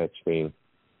 17th, catch me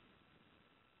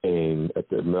at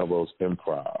the Melrose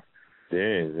Improv.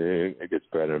 Then it gets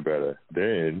better and better.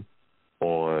 Then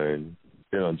on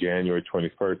January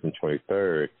 21st and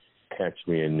 23rd, catch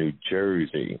me in New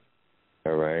Jersey,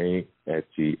 all right, at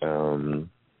the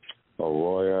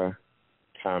Aurora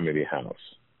Comedy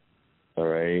House, all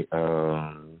right.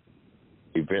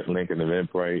 Event link in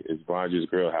Eventbrite is Rogers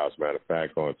Grill House, matter of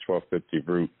fact, on 1250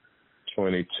 Route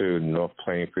 22, North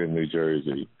Plainfield, New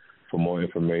Jersey. For more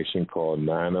information, call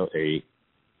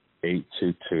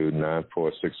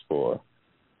 908-822-9464. All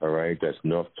right, that's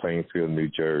North Plainfield, New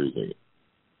Jersey.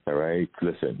 All right,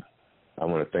 listen, I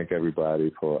want to thank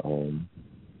everybody for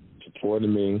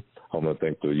supporting me. I want to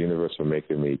thank the universe for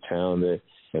making me talented,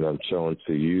 and I'm showing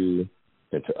to you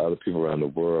and to other people around the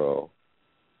world,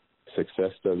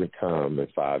 success doesn't come in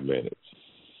 5 minutes.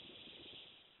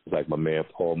 Like my man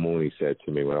Paul Mooney said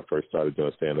to me when I first started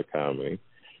doing stand-up comedy.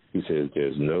 He says,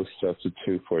 there's no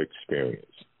substitute for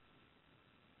experience.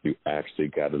 You actually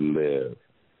got to live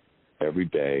every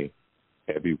day,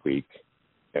 every week,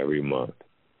 every month,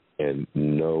 and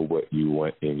know what you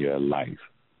want in your life.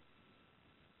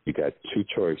 You got 2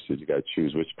 choices. You got to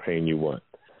choose which pain you want.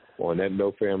 On that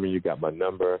note, family, you got my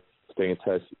number. Stay in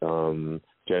touch.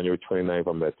 January 29th,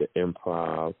 I'm at the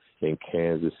Improv in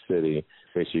Kansas City.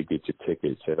 Make sure you get your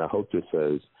tickets. And I hope this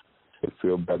says,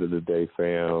 feel better today,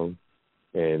 fam,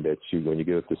 and that you, when you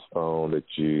get off this phone,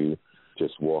 that you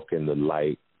just walk in the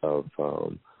light of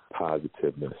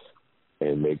positiveness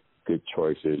and make good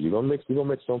choices. You're gonna make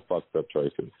some fucked up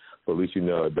choices, but at least you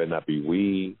know it better not be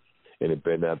weed, and it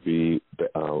better not be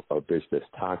a bitch that's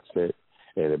toxic,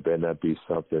 and it better not be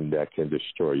something that can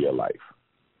destroy your life.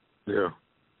 Yeah.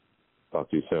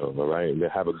 Talk to you soon, all right? And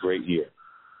have a great year.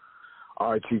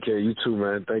 All right, TK, you too,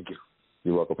 man. Thank you.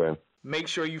 You're welcome, fam. Make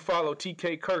sure you follow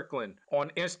TK Kirkland on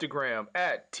Instagram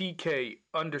at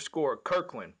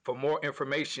TK_Kirkland. For more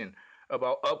information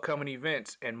about upcoming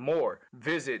events and more,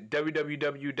 visit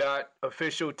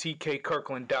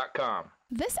www.officialtkkirkland.com.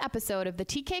 This episode of The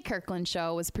TK Kirkland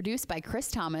Show was produced by Chris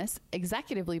Thomas,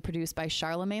 executively produced by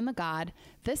Charlemagne the God.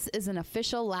 This is an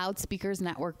official Loudspeakers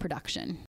Network production.